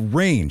they've made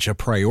range a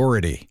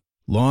priority.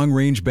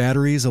 Long-range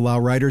batteries allow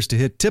riders to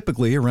hit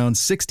typically around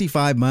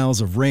 65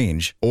 miles of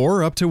range,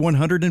 or up to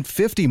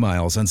 150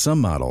 miles on some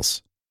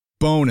models.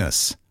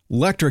 Bonus,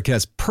 Electric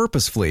has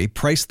purposefully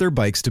priced their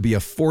bikes to be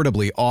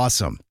affordably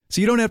awesome, so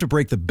you don't have to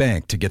break the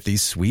bank to get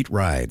these sweet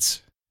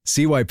rides.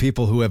 See why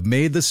people who have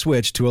made the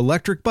switch to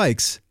electric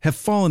bikes have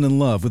fallen in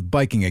love with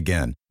biking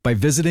again by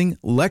visiting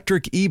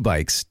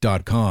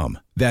electricebikes.com.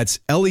 That's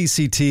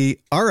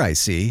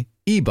LECTRIC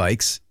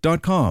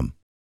ebikes.com.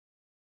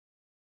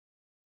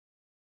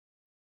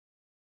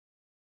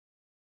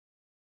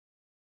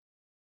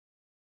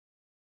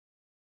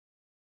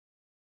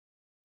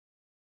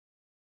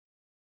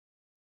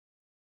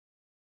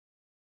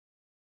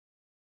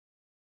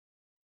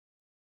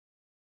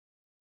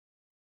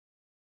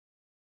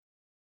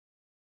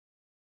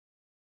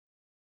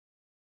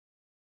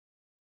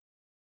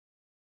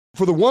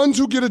 For the ones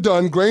who get it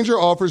done, Grainger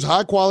offers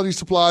high-quality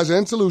supplies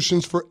and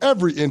solutions for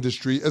every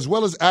industry, as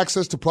well as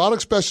access to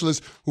product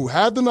specialists who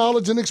have the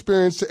knowledge and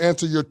experience to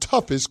answer your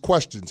toughest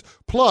questions.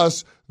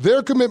 Plus,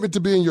 their commitment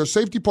to being your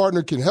safety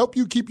partner can help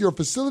you keep your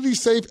facility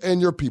safe and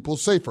your people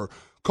safer.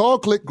 Call,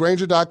 click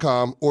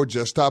Grainger.com, or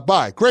just stop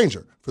by.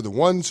 Grainger, for the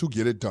ones who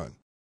get it done.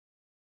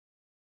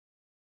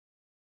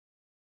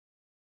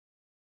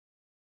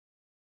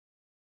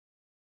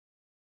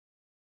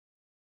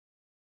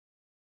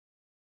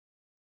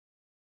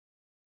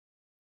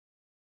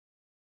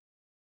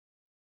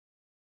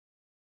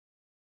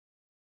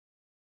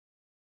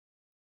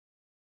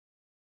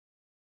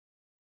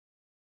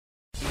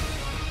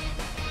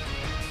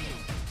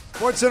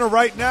 SportsCenter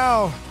right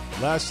now.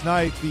 Last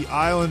night, the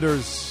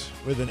Islanders,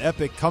 with an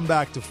epic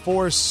comeback to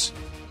force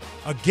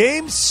a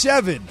Game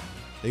 7.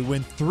 They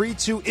win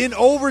 3-2 in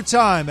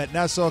overtime at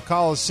Nassau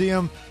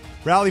Coliseum.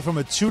 Rally from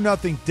a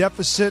 2-0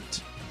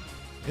 deficit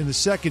in the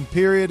second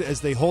period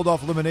as they hold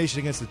off elimination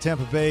against the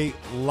Tampa Bay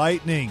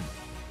Lightning.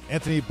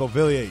 Anthony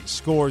Beauvillier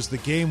scores the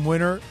game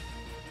winner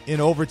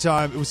in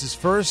overtime. It was his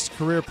first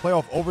career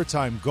playoff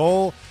overtime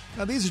goal.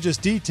 Now, these are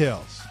just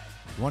details.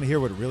 You want to hear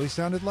what it really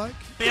sounded like?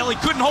 Bailey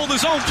couldn't hold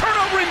his own.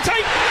 Turnover in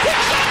tight. Quick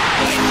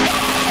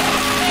shot.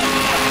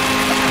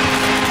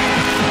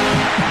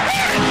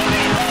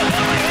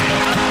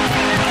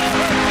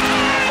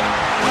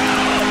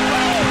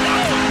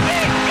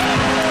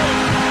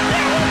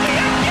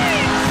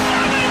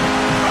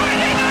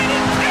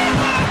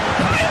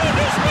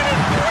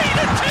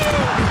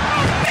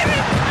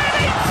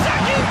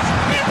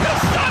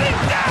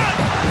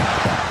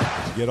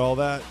 Get all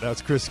that?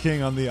 That's Chris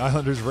King on the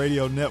Islanders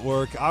Radio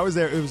Network. I was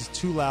there. It was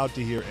too loud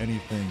to hear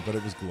anything, but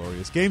it was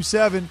glorious. Game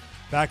 7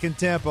 back in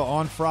Tampa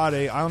on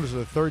Friday. Islanders are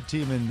the third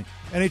team in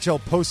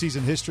NHL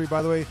postseason history,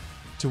 by the way,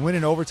 to win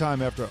in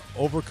overtime after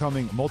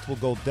overcoming a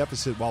multiple-goal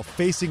deficit while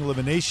facing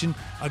elimination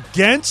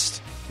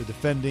against the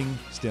defending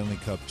Stanley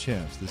Cup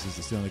champs. This is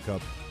the Stanley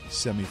Cup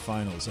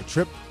semifinals. A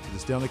trip to the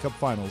Stanley Cup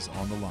finals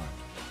on the line.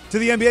 To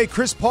the NBA,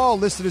 Chris Paul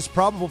listed as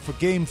probable for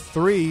Game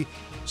 3.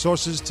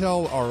 Sources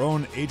tell our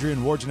own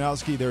Adrian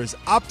Wojnarowski there is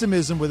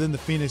optimism within the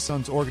Phoenix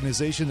Suns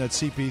organization that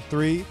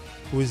CP3,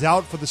 who is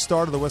out for the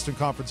start of the Western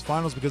Conference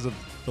Finals because of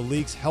the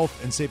league's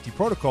health and safety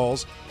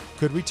protocols,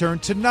 could return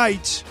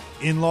tonight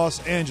in Los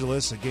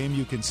Angeles, a game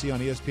you can see on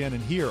ESPN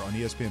and hear on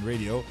ESPN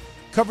Radio.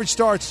 Coverage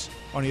starts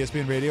on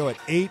ESPN Radio at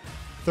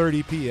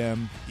 8:30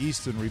 p.m.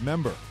 Eastern.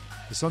 Remember,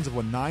 the Suns have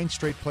won 9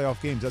 straight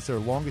playoff games. That's their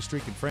longest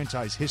streak in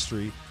franchise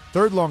history,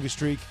 third longest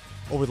streak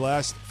over the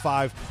last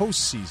 5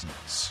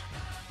 postseasons.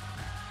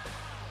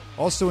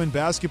 Also in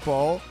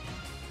basketball,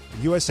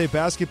 USA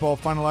Basketball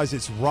finalized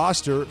its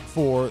roster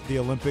for the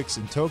Olympics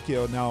in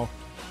Tokyo. Now,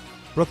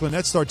 Brooklyn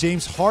Nets star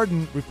James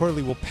Harden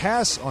reportedly will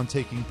pass on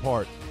taking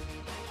part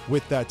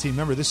with that team.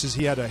 Remember,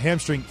 he had a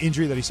hamstring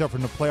injury that he suffered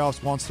in the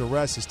playoffs, wants to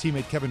rest. His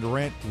teammate Kevin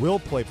Durant will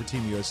play for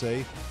Team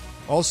USA.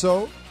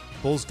 Also,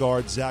 Bulls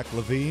guard Zach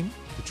LaVine,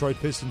 Detroit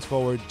Pistons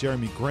forward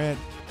Jeremy Grant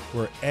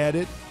were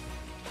added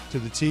to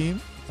the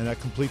team, and that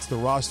completes the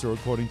roster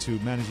according to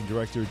Managing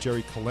Director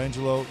Jerry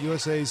Colangelo.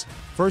 USA's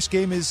first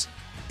game is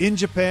in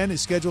Japan,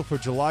 is scheduled for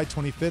July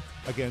 25th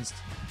against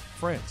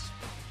France.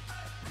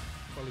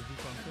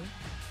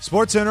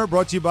 SportsCenter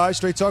brought to you by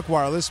Straight Talk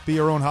Wireless. Be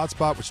your own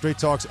hotspot with Straight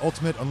Talk's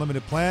ultimate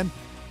unlimited plan.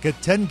 Get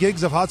 10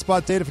 gigs of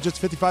hotspot data for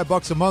just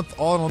 $55 a month,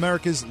 all on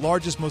America's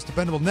largest, most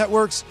dependable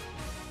networks.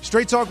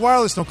 Straight Talk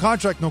Wireless, no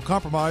contract, no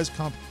compromise.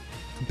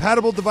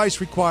 Compatible device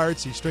required.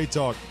 See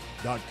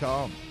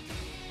straighttalk.com.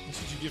 What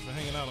should you get for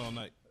hanging out all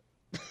night?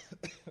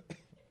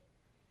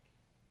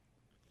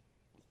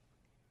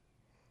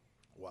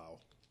 Wow.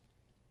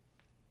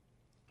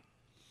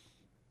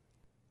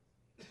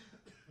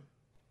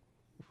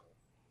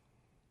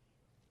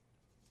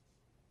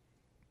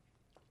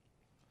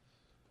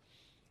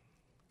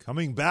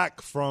 Coming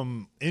back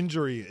from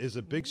injury is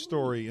a big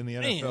story in the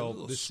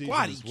NFL this season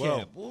as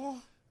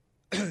well.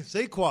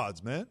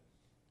 Saquads, man.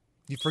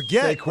 You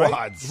forget. Saquads.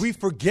 Right? We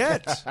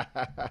forget.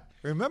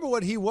 Remember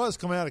what he was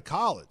coming out of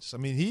college. I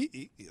mean,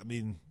 he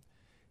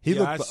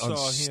looked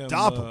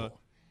unstoppable.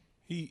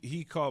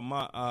 He caught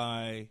my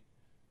eye,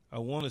 I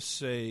want to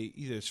say,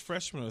 either his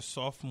freshman or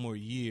sophomore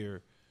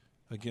year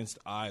against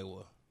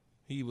Iowa.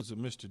 He was a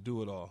Mr.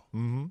 Do-It-All.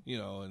 Mm-hmm. You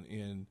know,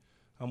 and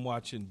I'm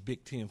watching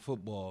Big Ten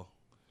football,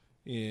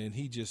 and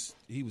he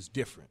was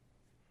different.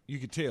 You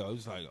could tell. It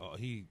was like,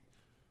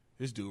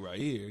 this dude right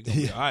here, he's going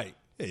to be all right.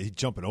 Yeah, he's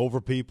jumping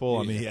over people.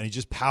 I mean, and he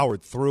just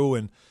powered through,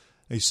 and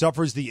he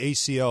suffers the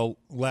ACL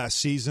last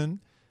season,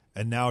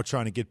 and now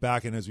trying to get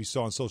back. And as we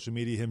saw on social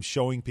media, him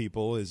showing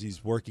people as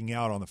he's working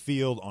out on the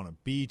field, on a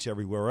beach,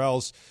 everywhere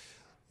else,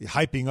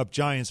 hyping up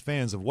Giants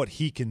fans of what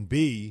he can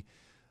be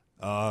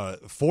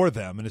for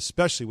them, and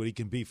especially what he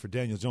can be for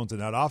Daniel Jones in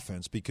that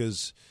offense,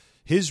 because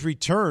his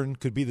return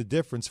could be the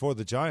difference for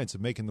the Giants of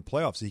making the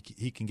playoffs.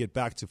 He can get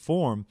back to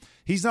form.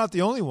 He's not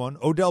the only one.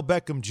 Odell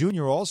Beckham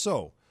Jr.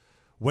 also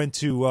went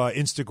to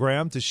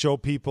Instagram to show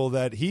people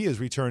that he is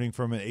returning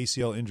from an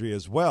ACL injury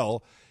as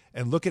well.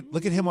 And look at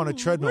him on a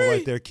treadmill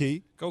right there,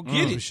 Key. Go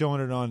get it.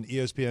 Showing it on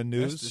ESPN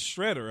News. That's the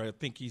shredder I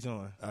think he's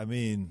on. I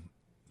mean,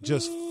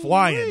 just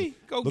flying.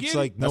 Go Looks get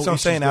like it. no That's what I'm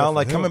issues saying, there Alan. for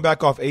Like him. coming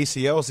back off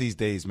ACLs these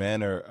days,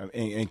 man.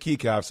 And Key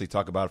can obviously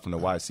talk about it from the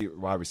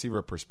wide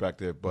receiver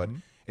perspective, but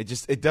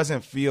it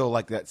doesn't feel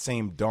like that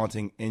same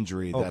daunting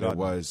injury that it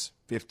was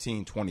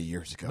 15, 20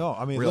 years ago. No,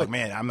 I mean, we're look, like,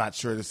 man, I'm not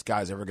sure this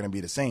guy's ever going to be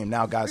the same.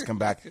 Now guys come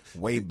back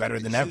way better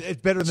than ever.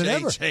 It's better than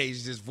ever.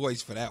 Changed his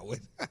voice for that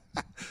one.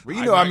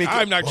 Well,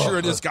 I'm not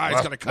sure this guy's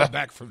going to come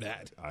back from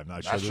that. I'm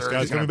not sure this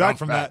guy's coming back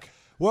from that.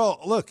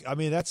 Well, look, I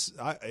mean,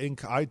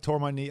 I tore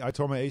my knee. I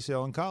tore my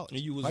ACL in college.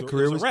 My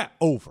career was wrap.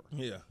 over.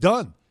 Yeah,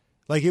 done.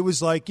 Like it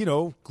was like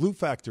glue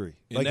factory.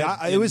 Like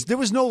there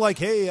was no like,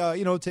 hey,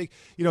 you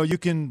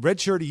can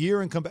redshirt a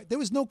year and come back. There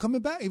was no coming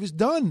back. It was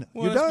done.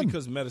 Well, You're that's done.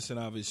 because medicine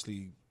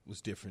obviously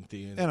was different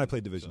then. And I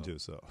played Division II,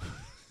 so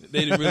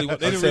they didn't really.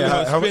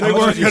 How much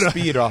was your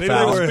speed off?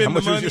 How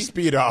much was your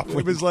speed off?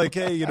 It was like,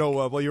 hey,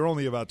 well, you're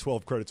only about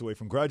 12 credits away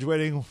from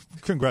graduating.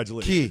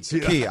 Congratulations.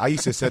 Key. I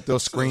used to set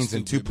those screens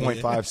in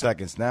 2.5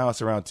 seconds. Now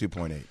it's around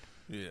 2.8.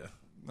 Yeah,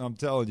 I'm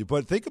telling you.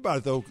 But think about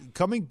it though.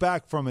 Coming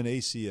back from an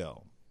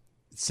ACL,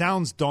 it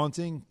sounds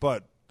daunting,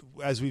 but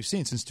as we've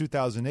seen since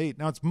 2008,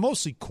 now it's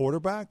mostly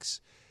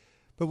quarterbacks.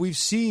 But we've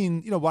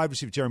seen, wide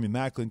receiver Jeremy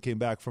Maclin came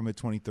back from it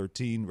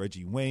 2013.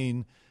 Reggie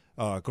Wayne,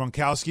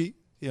 Gronkowski,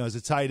 as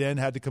a tight end,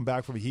 had to come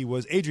back from it. He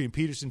was. Adrian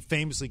Peterson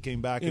famously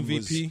came back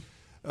MVP.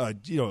 And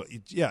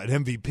was,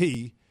 an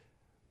MVP.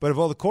 But of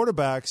all the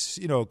quarterbacks,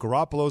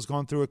 Garoppolo's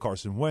gone through it.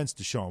 Carson Wentz,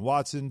 Deshaun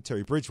Watson,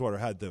 Terry Bridgewater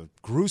had the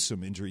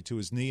gruesome injury to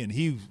his knee, and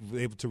he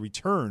was able to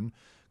return.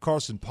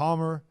 Carson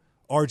Palmer,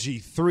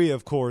 RG3,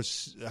 of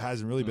course,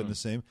 hasn't really been the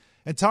same.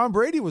 And Tom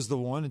Brady was the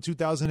one in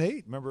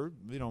 2008. Remember,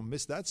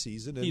 missed that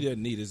season. And he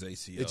doesn't need his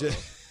ACL.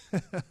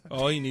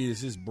 All he needs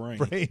is his brain.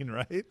 Brain,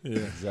 right? Yeah,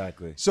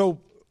 exactly.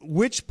 So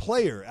which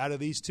player out of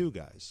these two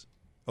guys,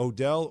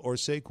 Odell or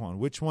Saquon,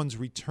 which one's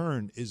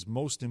return is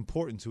most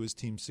important to his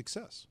team's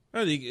success?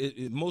 I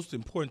think most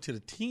important to the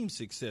team's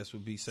success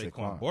would be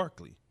Saquon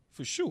Barkley,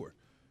 for sure.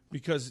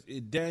 Because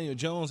Daniel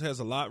Jones has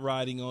a lot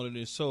riding on it,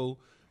 and so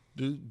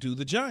do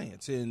the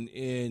Giants. And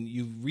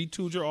you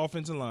retooled your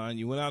offensive line.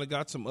 You went out and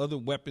got some other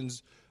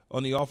weapons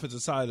on the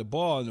offensive side of the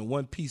ball, and the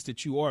one piece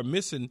that you are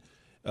missing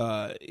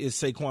is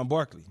Saquon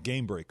Barkley.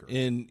 Game breaker.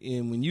 And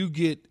when you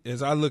get,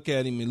 as I look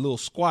at him, a little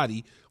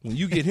squatty, when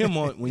you get him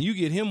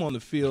on the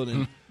field,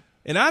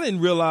 and I didn't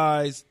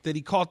realize that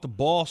he caught the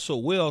ball so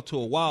well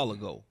till a while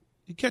ago.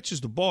 He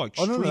catches the ball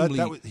extremely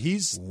well.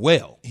 He's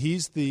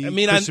the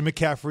Christian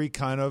McCaffrey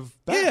kind of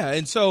back. Yeah,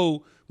 and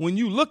so when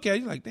you look at it,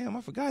 you're like, damn,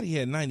 I forgot he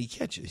had 90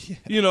 catches.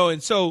 Yeah.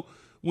 And so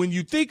when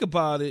you think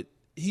about it,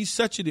 he's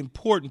such an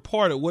important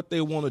part of what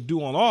they want to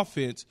do on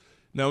offense.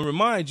 Now,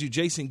 remind you,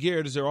 Jason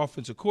Garrett is their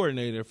offensive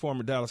coordinator,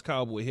 former Dallas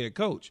Cowboy head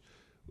coach.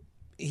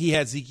 He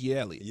had Zeke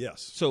Elliott.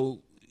 Yes.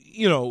 So,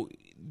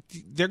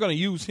 they're going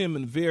to use him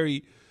in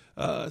very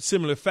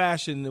similar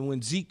fashion than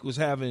when Zeke was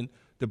having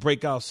the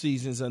breakout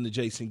seasons under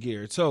Jason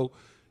Garrett. So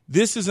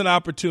this is an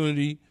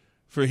opportunity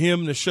for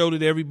him to show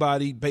to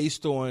everybody,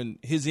 based on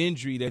his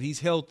injury, that he's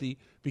healthy,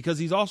 because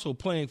he's also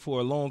playing for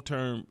a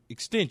long-term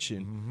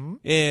extension. Mm-hmm.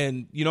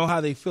 And you know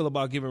how they feel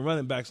about giving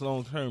running backs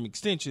long-term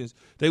extensions.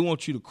 They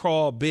want you to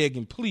crawl, beg,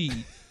 and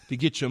plead to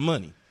get your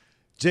money.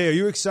 Jay, are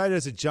you excited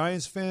as a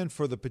Giants fan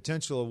for the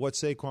potential of what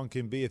Saquon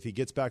can be if he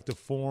gets back to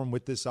form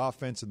with this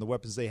offense and the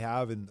weapons they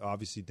have, and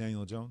obviously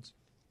Daniel Jones?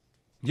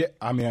 Yeah,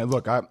 I mean,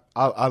 look, I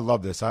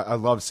love this. I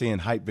love seeing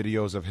hype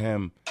videos of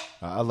him.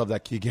 I love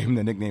that he gave him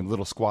the nickname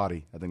Little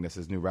Squatty. I think that's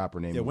his new rapper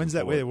name. Yeah, when's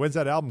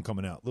that album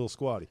coming out? Little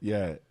Squatty.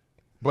 Yeah,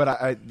 but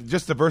I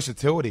just the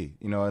versatility,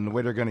 and the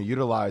way they're going to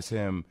utilize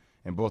him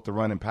in both the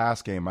run and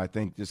pass game, I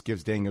think just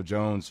gives Daniel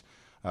Jones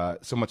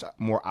so much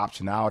more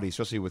optionality,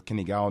 especially with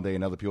Kenny Galladay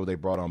and other people they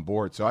brought on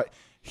board. So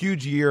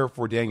huge year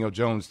for Daniel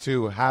Jones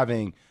too,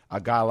 having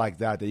a guy like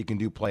that you can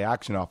do play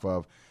action off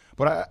of.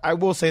 But I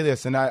will say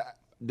this, and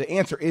the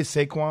answer is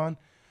Saquon,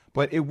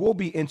 but it will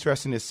be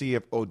interesting to see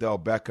if Odell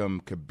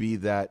Beckham could be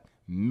that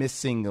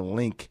missing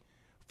link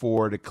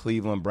for the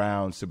Cleveland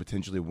Browns to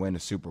potentially win a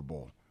Super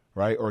Bowl,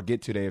 right, or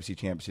get to the AFC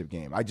Championship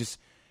game. I just,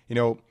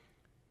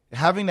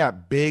 having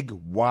that big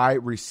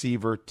wide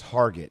receiver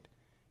target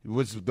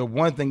was the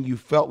one thing you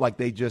felt like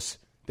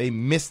they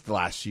missed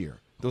last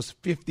year. Those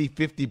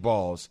 50-50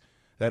 balls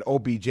that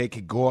OBJ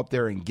could go up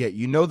there and get.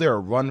 They're a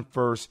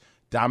run-first,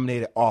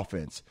 dominated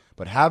offense.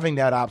 But having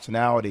that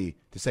optionality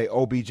to say,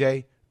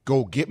 OBJ,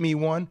 go get me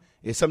one,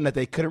 is something that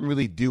they couldn't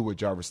really do with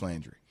Jarvis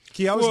Landry.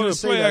 Key, I was going to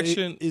say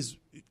that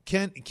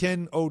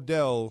can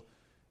Odell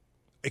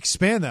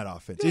expand that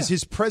offense? Yeah. Is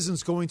his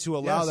presence going to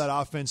allow that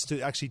offense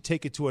to actually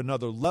take it to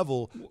another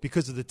level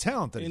because of the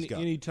talent that he's got?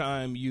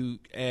 Anytime you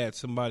add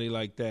somebody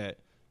like that,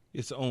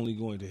 it's only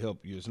going to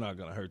help you. It's not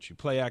going to hurt you.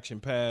 Play action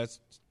pass,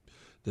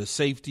 the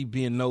safety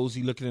being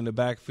nosy, looking in the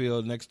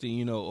backfield. Next thing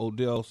you know,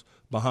 Odell's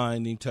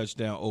behind him,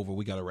 touchdown, over.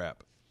 We got to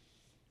wrap.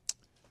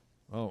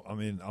 Oh, I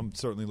mean, I'm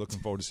certainly looking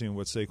forward to seeing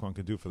what Saquon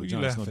can do for the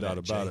Giants, no doubt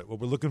about it.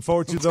 What we're looking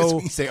forward to, though –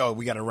 we say,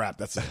 we got to wrap.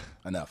 That's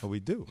enough. Well, we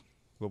do.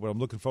 But what I'm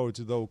looking forward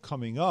to, though,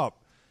 coming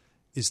up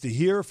is to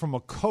hear from a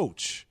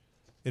coach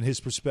in his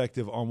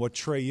perspective on what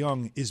Trae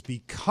Young is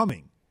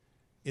becoming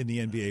in the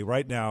NBA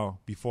right now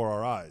before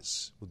our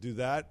eyes. We'll do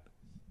that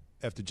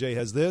after Jay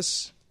has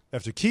this,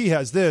 after Key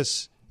has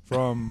this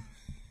from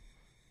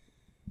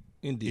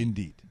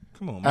Indeed.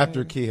 Come on, man.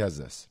 After Key has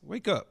this.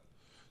 Wake up.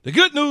 The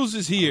good news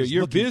is here.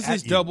 Your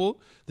business doubled.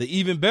 The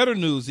even better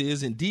news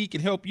is Indeed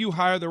can help you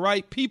hire the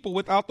right people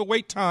without the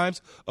wait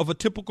times of a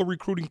typical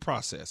recruiting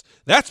process.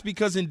 That's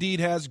because Indeed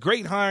has a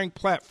great hiring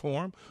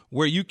platform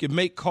where you can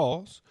make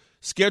calls,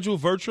 schedule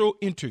virtual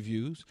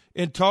interviews,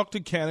 and talk to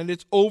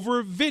candidates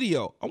over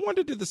video. I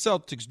wonder, did the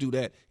Celtics do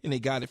that? And they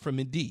got it from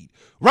Indeed.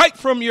 Right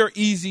from your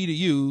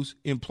easy-to-use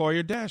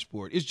employer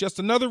dashboard. It's just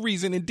another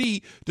reason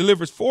Indeed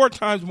delivers 4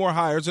 times more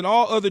hires than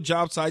all other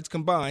job sites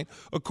combined,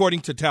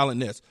 according to Talent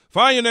Nest.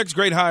 Find your next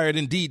great hire at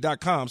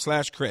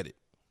Indeed.com/credit.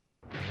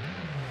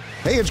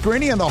 Hey, it's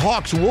Greeny, and the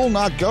Hawks will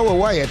not go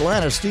away.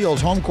 Atlanta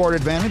steals home court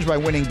advantage by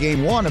winning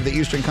Game 1 of the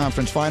Eastern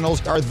Conference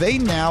Finals. Are they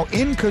now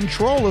in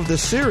control of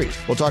this series?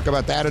 We'll talk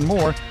about that and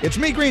more. It's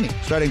me, Greeny,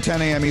 starting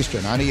 10 a.m.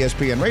 Eastern on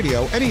ESPN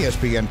Radio and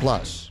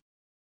ESPN+.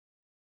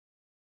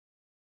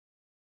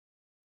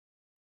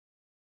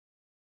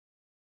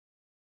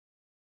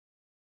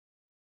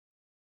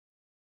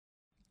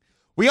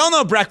 We all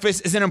know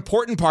breakfast is an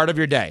important part of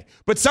your day,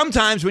 but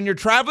sometimes when you're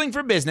traveling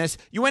for business,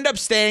 you end up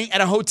staying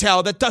at a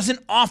hotel that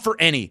doesn't offer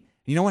any.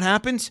 You know what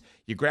happens?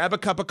 You grab a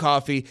cup of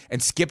coffee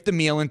and skip the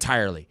meal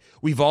entirely.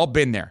 We've all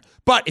been there.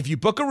 But if you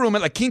book a room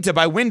at La Quinta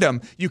by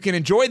Wyndham, you can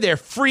enjoy their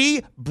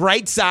free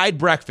Bright Side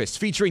breakfast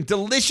featuring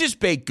delicious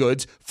baked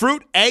goods,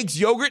 fruit, eggs,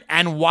 yogurt,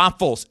 and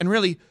waffles. And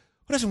really,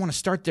 who doesn't want to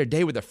start their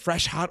day with a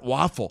fresh, hot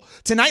waffle?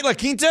 Tonight, La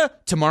Quinta,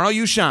 tomorrow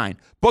you shine.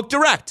 Book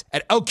direct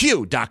at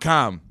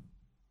LQ.com.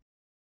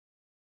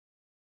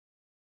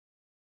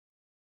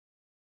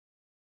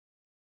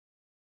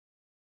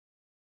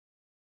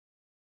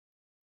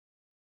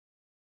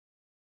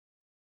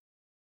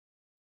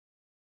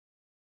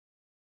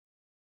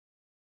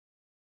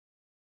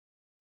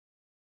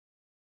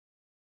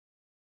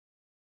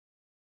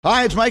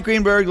 Hi, it's Mike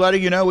Greenberg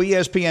letting you know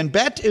ESPN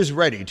Bet is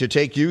ready to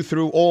take you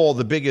through all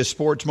the biggest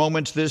sports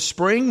moments this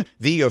spring.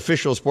 The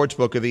official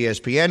sportsbook of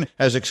ESPN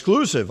has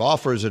exclusive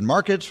offers and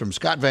markets from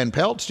Scott Van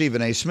Pelt,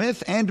 Stephen A.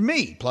 Smith, and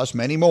me, plus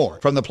many more.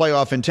 From the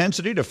playoff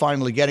intensity to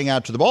finally getting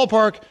out to the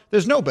ballpark,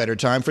 there's no better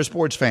time for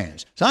sports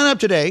fans. Sign up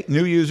today.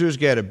 New users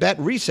get a bet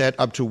reset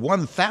up to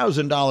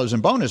 $1,000 in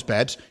bonus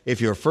bets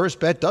if your first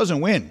bet doesn't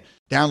win.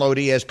 Download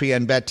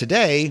ESPN Bet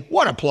today.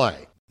 What a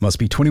play. Must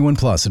be 21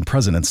 plus and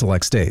present in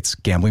select states.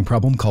 Gambling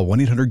problem? Call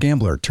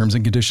 1-800-GAMBLER. Terms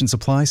and conditions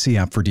apply. See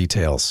app for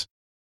details.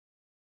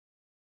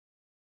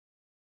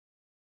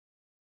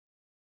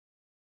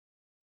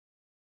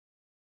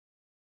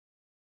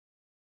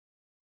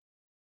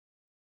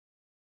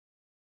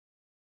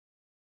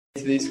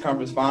 To these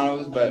conference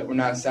finals, but we're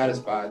not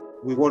satisfied.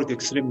 We work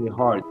extremely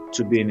hard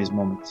to be in this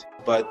moment,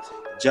 but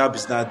job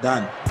is not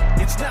done.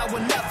 It's now or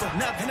never,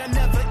 and I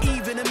never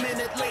even a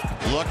minute late.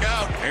 Look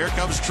out. Here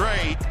comes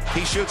Trae.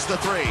 He shoots the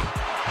three.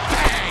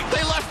 Bang!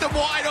 They left him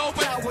wide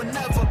open. I will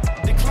never.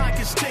 The clock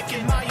is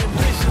ticking. My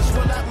ambitions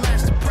will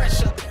outlast the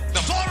pressure.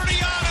 The floater to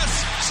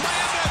Giannis.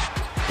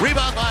 Slammed it.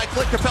 Rebound by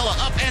Clint Capella.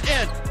 Up and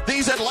in.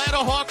 These Atlanta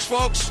Hawks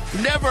folks,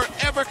 never,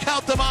 ever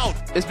count them out.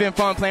 It's been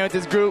fun playing with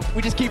this group.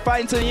 We just keep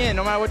fighting to the end,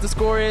 no matter what the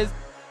score is.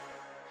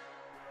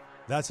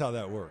 That's how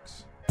that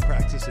works.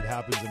 Practice, it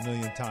happens a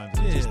million times.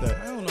 It's just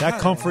that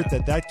comfort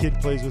that kid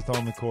plays with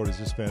on the court is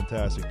just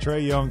fantastic.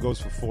 Trae Young goes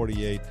for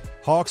 48.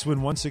 Hawks win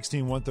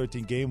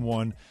 116-113 game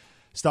one.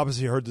 Stop us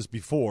if you heard this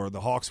before.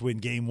 The Hawks win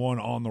game one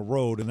on the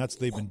road, and that's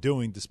what they've been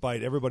doing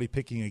despite everybody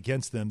picking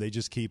against them. They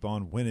just keep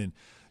on winning.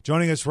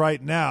 Joining us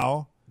right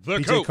now,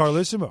 PJ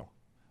Carlesimo,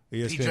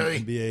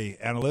 ESPN NBA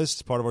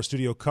analyst, part of our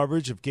studio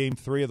coverage of Game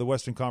 3 of the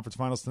Western Conference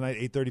Finals tonight,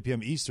 8:30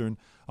 p.m. Eastern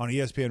on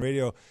ESPN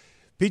Radio.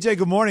 PJ,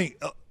 good morning.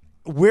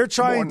 We're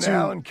trying to.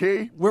 Alan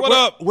Key. What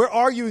up? We're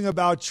arguing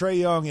about Trae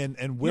Young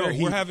and where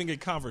we're having a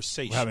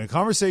conversation. We're having a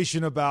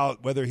conversation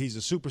about whether he's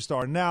a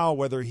superstar now,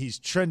 whether he's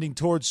trending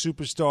towards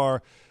superstar,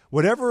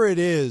 whatever it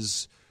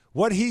is.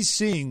 What he's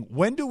seeing.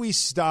 When do we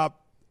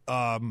stop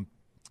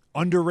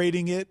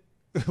underrating it?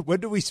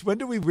 When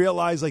do we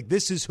realize like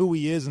this is who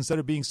he is instead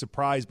of being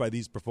surprised by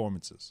these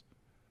performances?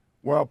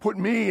 Well, put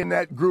me in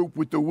that group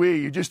with the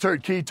we. You just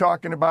heard Key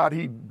talking about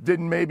he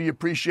didn't maybe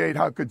appreciate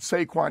how could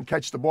Saquon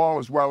catch the ball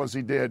as well as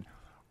he did.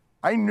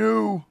 I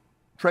knew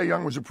Trae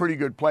Young was a pretty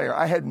good player.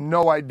 I had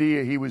no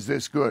idea he was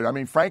this good. I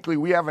mean, frankly,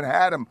 we haven't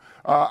had him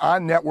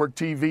on network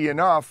TV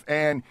enough,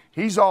 and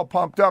he's all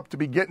pumped up to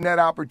be getting that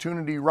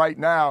opportunity right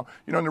now.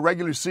 You know, in the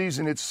regular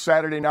season, it's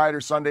Saturday night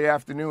or Sunday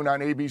afternoon on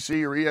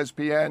ABC or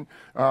ESPN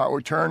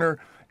or Turner.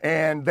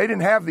 And they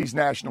didn't have these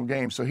national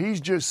games, so he's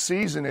just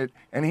seizing it,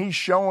 and he's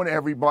showing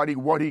everybody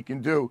what he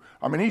can do.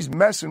 I mean, he's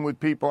messing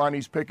with people on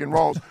these pick and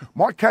rolls.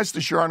 Mark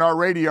Kestisher on our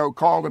radio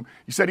called him.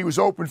 He said he was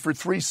open for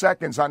 3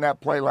 seconds on that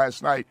play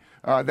last night,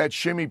 that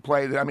shimmy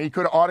play. He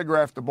could have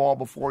autographed the ball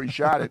before he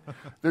shot it.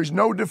 There's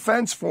no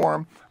defense for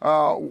him.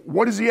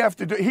 What does he have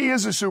to do? He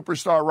is a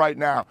superstar right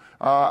now.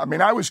 I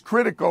mean, I was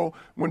critical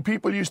when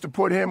people used to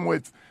put him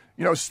with –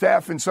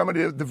 Steph and some of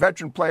the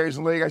veteran players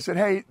in the league. I said,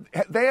 hey,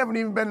 they haven't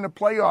even been in the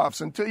playoffs.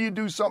 Until you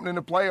do something in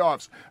the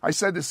playoffs. I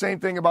said the same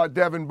thing about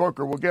Devin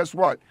Booker. Well, guess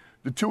what?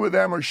 The two of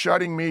them are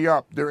shutting me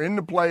up. They're in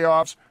the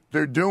playoffs.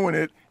 They're doing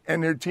it,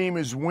 and their team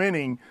is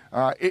winning.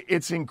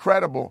 It's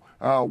incredible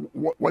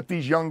what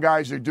these young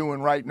guys are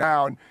doing right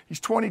now. And he's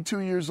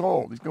 22 years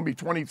old. He's going to be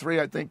 23,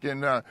 I think,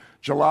 in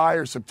July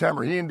or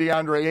September. He and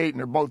DeAndre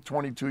Ayton are both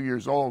 22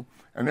 years old,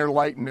 and they're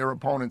lighting their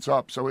opponents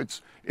up. So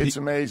it's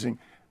amazing.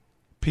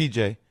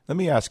 PJ, let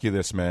me ask you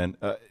this, man.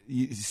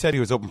 You said he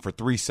was open for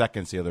 3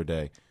 seconds the other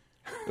day.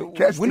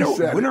 When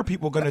are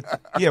people going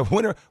to?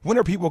 When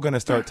are people going to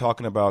start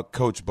talking about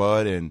Coach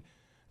Bud and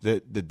the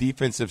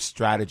defensive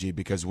strategy?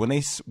 Because when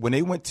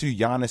they went to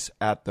Giannis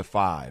at the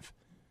 5,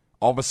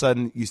 all of a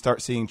sudden you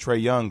start seeing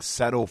Trae Young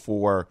settle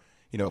for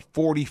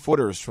 40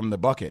 footers from the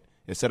bucket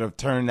instead of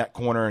turning that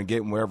corner and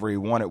getting wherever he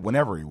wanted,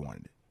 whenever he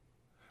wanted it.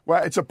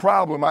 Well, it's a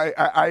problem.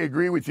 I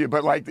agree with you,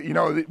 but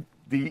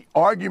the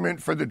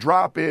argument for the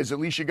drop is at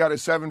least you got a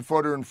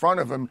 7-footer in front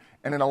of him,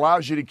 and it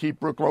allows you to keep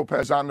Brook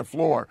Lopez on the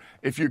floor.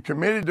 If you're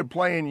committed to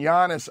playing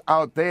Giannis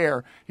out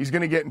there, he's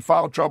going to get in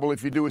foul trouble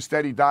if you do a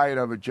steady diet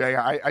of it, Jay.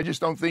 I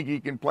just don't think he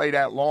can play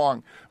that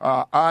long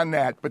on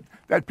that. But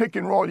that pick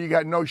and roll, you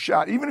got no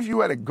shot. Even if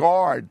you had a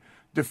guard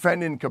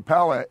defending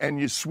Capella and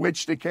you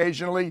switched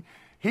occasionally,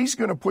 he's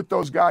going to put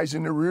those guys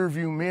in the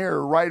rearview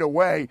mirror right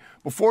away.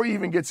 Before he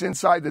even gets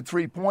inside the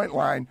three-point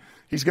line,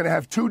 he's going to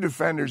have 2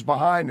 defenders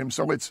behind him.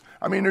 So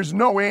there's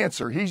no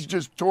answer. He's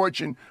just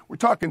torching. We're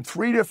talking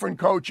 3 different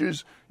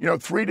coaches,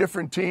 3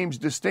 different teams,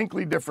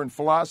 distinctly different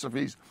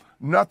philosophies.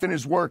 Nothing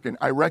is working.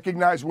 I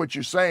recognize what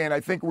you're saying.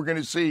 I think we're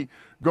going to see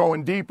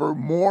going deeper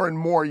more and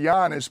more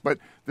Giannis. But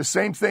the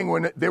same thing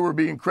when they were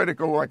being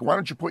critical, like, why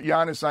don't you put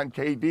Giannis on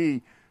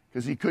KD?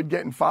 Because he could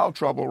get in foul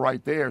trouble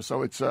right there.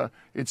 So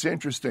it's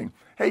interesting.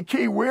 Hey,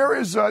 Key, where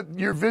is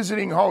your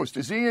visiting host?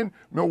 Is he in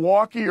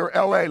Milwaukee or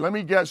L.A.? Let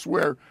me guess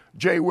where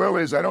Jay Will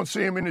is. I don't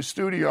see him in the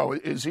studio.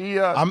 Is he?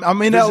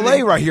 I'm in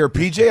L.A. right here,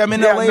 PJ. I'm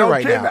in L.A.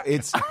 right now.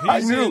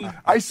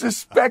 I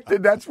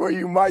suspected that's where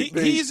you might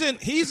be. He's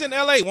in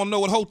L.A. Want to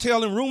know what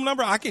hotel and room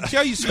number? I can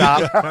tell you.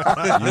 Stop.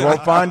 You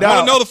won't find out.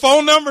 Want to know the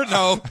phone number?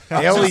 No.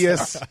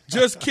 Alias.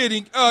 Just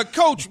kidding.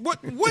 Coach,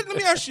 what? Let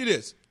me ask you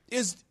this: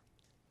 is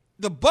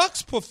the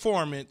Bucks'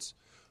 performance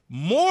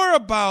more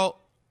about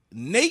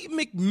Nate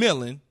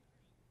McMillan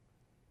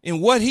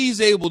and what he's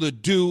able to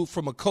do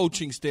from a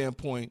coaching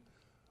standpoint,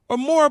 or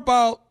more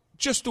about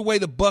just the way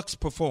the Bucks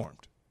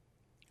performed?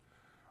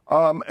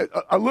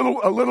 A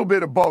little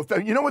bit of both.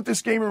 You know what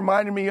this game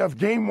reminded me of?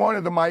 Game 1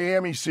 of the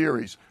Miami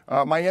series.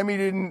 Miami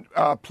didn't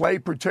play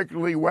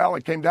particularly well.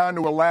 It came down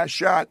to a last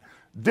shot.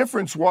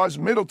 Difference was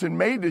Middleton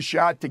made the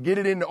shot to get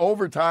it into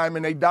overtime,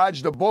 and they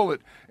dodged a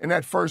bullet in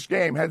that first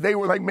game.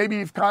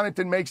 Maybe if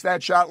Connaughton makes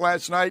that shot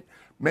last night,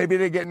 maybe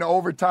they get into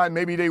overtime,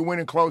 maybe they win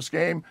a close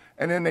game,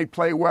 and then they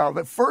play well.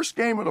 The first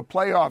game of the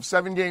playoff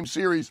 7-game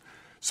series,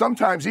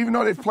 sometimes, even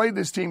though they've played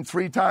this team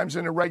 3 times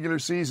in the regular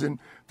season,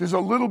 there's a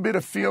little bit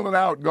of feeling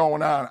out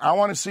going on. I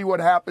want to see what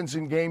happens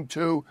in Game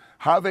 2,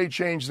 how they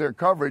change their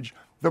coverage.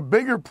 The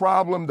bigger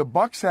problem the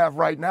Bucks have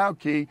right now,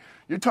 Key,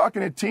 you're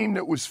talking a team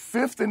that was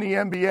 5th in the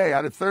NBA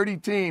out of 30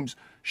 teams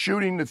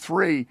shooting the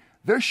 3.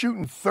 They're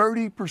shooting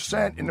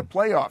 30% in the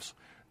playoffs.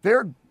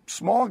 Their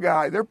small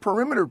guy, their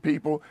perimeter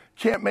people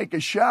can't make a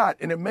shot,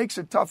 and it makes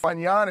it tough on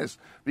Giannis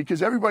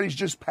because everybody's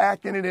just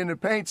packing it in the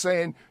paint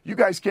saying, you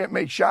guys can't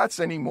make shots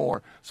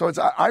anymore. So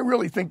I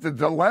really think the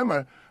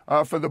dilemma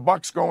for the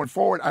Bucks going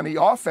forward on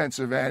the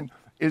offensive end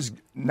is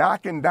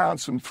knocking down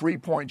some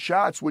 3-point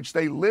shots, which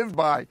they lived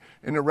by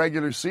in the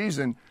regular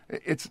season.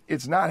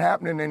 It's not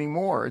happening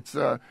anymore. It's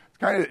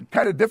kind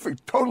of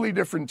different, totally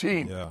different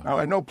team. Yeah. Now,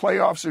 I know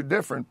playoffs are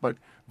different, but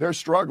they're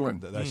struggling.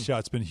 That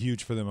shot's been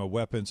huge for them, a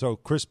weapon. So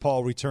Chris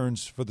Paul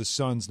returns for the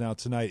Suns now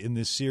tonight in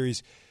this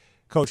series.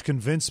 Coach,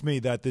 convince me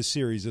that this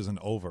series isn't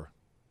over.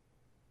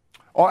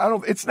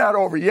 Oh, it's not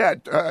over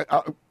yet.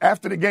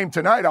 After the game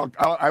tonight,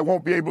 I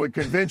won't be able to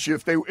convince you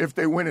if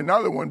they win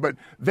another one. But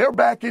they're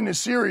back in the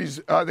series,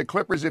 the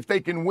Clippers, if they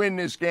can win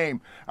this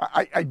game.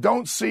 I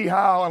don't see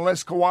how,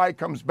 unless Kawhi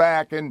comes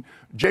back, and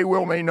Jay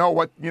Will may know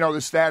what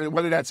the status,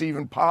 whether that's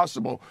even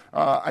possible.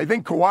 I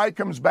think Kawhi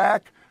comes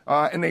back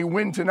and they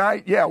win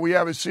tonight. Yeah, we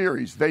have a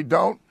series. They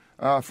don't.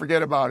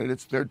 Forget about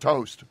it. They're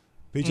toast.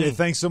 PJ,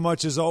 thanks so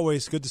much as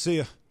always. Good to see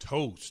you.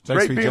 Toast.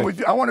 Great being with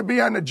you. I want to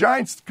be on the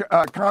Giants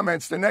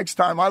comments the next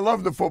time. I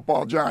love the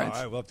football Giants.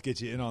 All right, we'll have to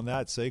get you in on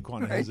that.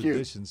 Saquon and his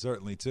addition,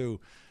 certainly, too.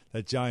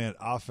 That Giant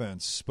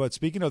offense. But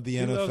speaking of the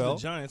NFL. The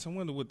Giants, I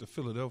wonder what the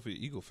Philadelphia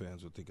Eagle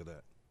fans would think of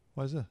that.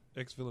 Why is that?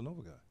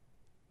 Ex-Villanova guy.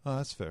 Oh,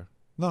 that's fair.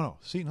 No,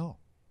 Seton Hall.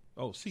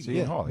 Oh,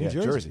 Seton Hall. New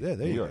Jersey. Yeah,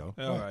 there you go.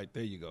 All right,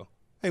 there you go.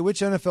 Hey,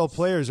 which NFL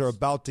players are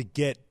about to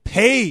get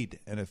paid?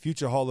 And a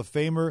future Hall of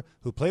Famer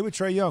who played with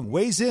Trae Young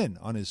weighs in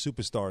on his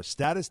superstar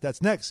status.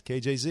 That's next.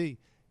 KJZ,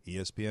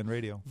 ESPN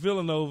Radio.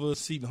 Villanova,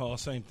 Seton Hall,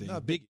 same thing.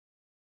 Big.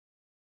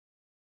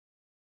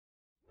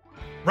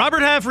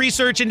 Robert Half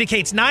research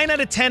indicates 9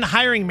 out of 10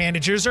 hiring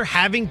managers are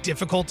having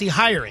difficulty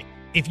hiring.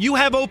 If you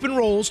have open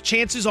roles,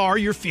 chances are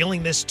you're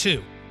feeling this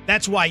too.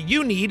 That's why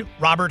you need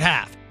Robert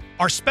Half.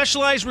 Our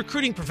specialized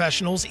recruiting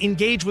professionals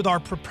engage with our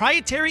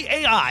proprietary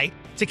AI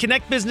to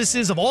connect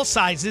businesses of all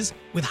sizes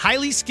with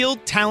highly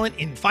skilled talent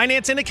in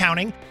finance and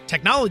accounting,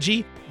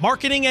 technology,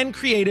 marketing and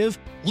creative,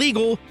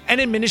 legal,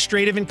 and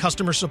administrative and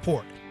customer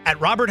support. At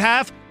Robert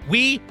Half,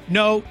 we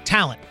know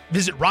talent.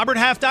 Visit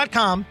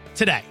roberthalf.com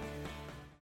today.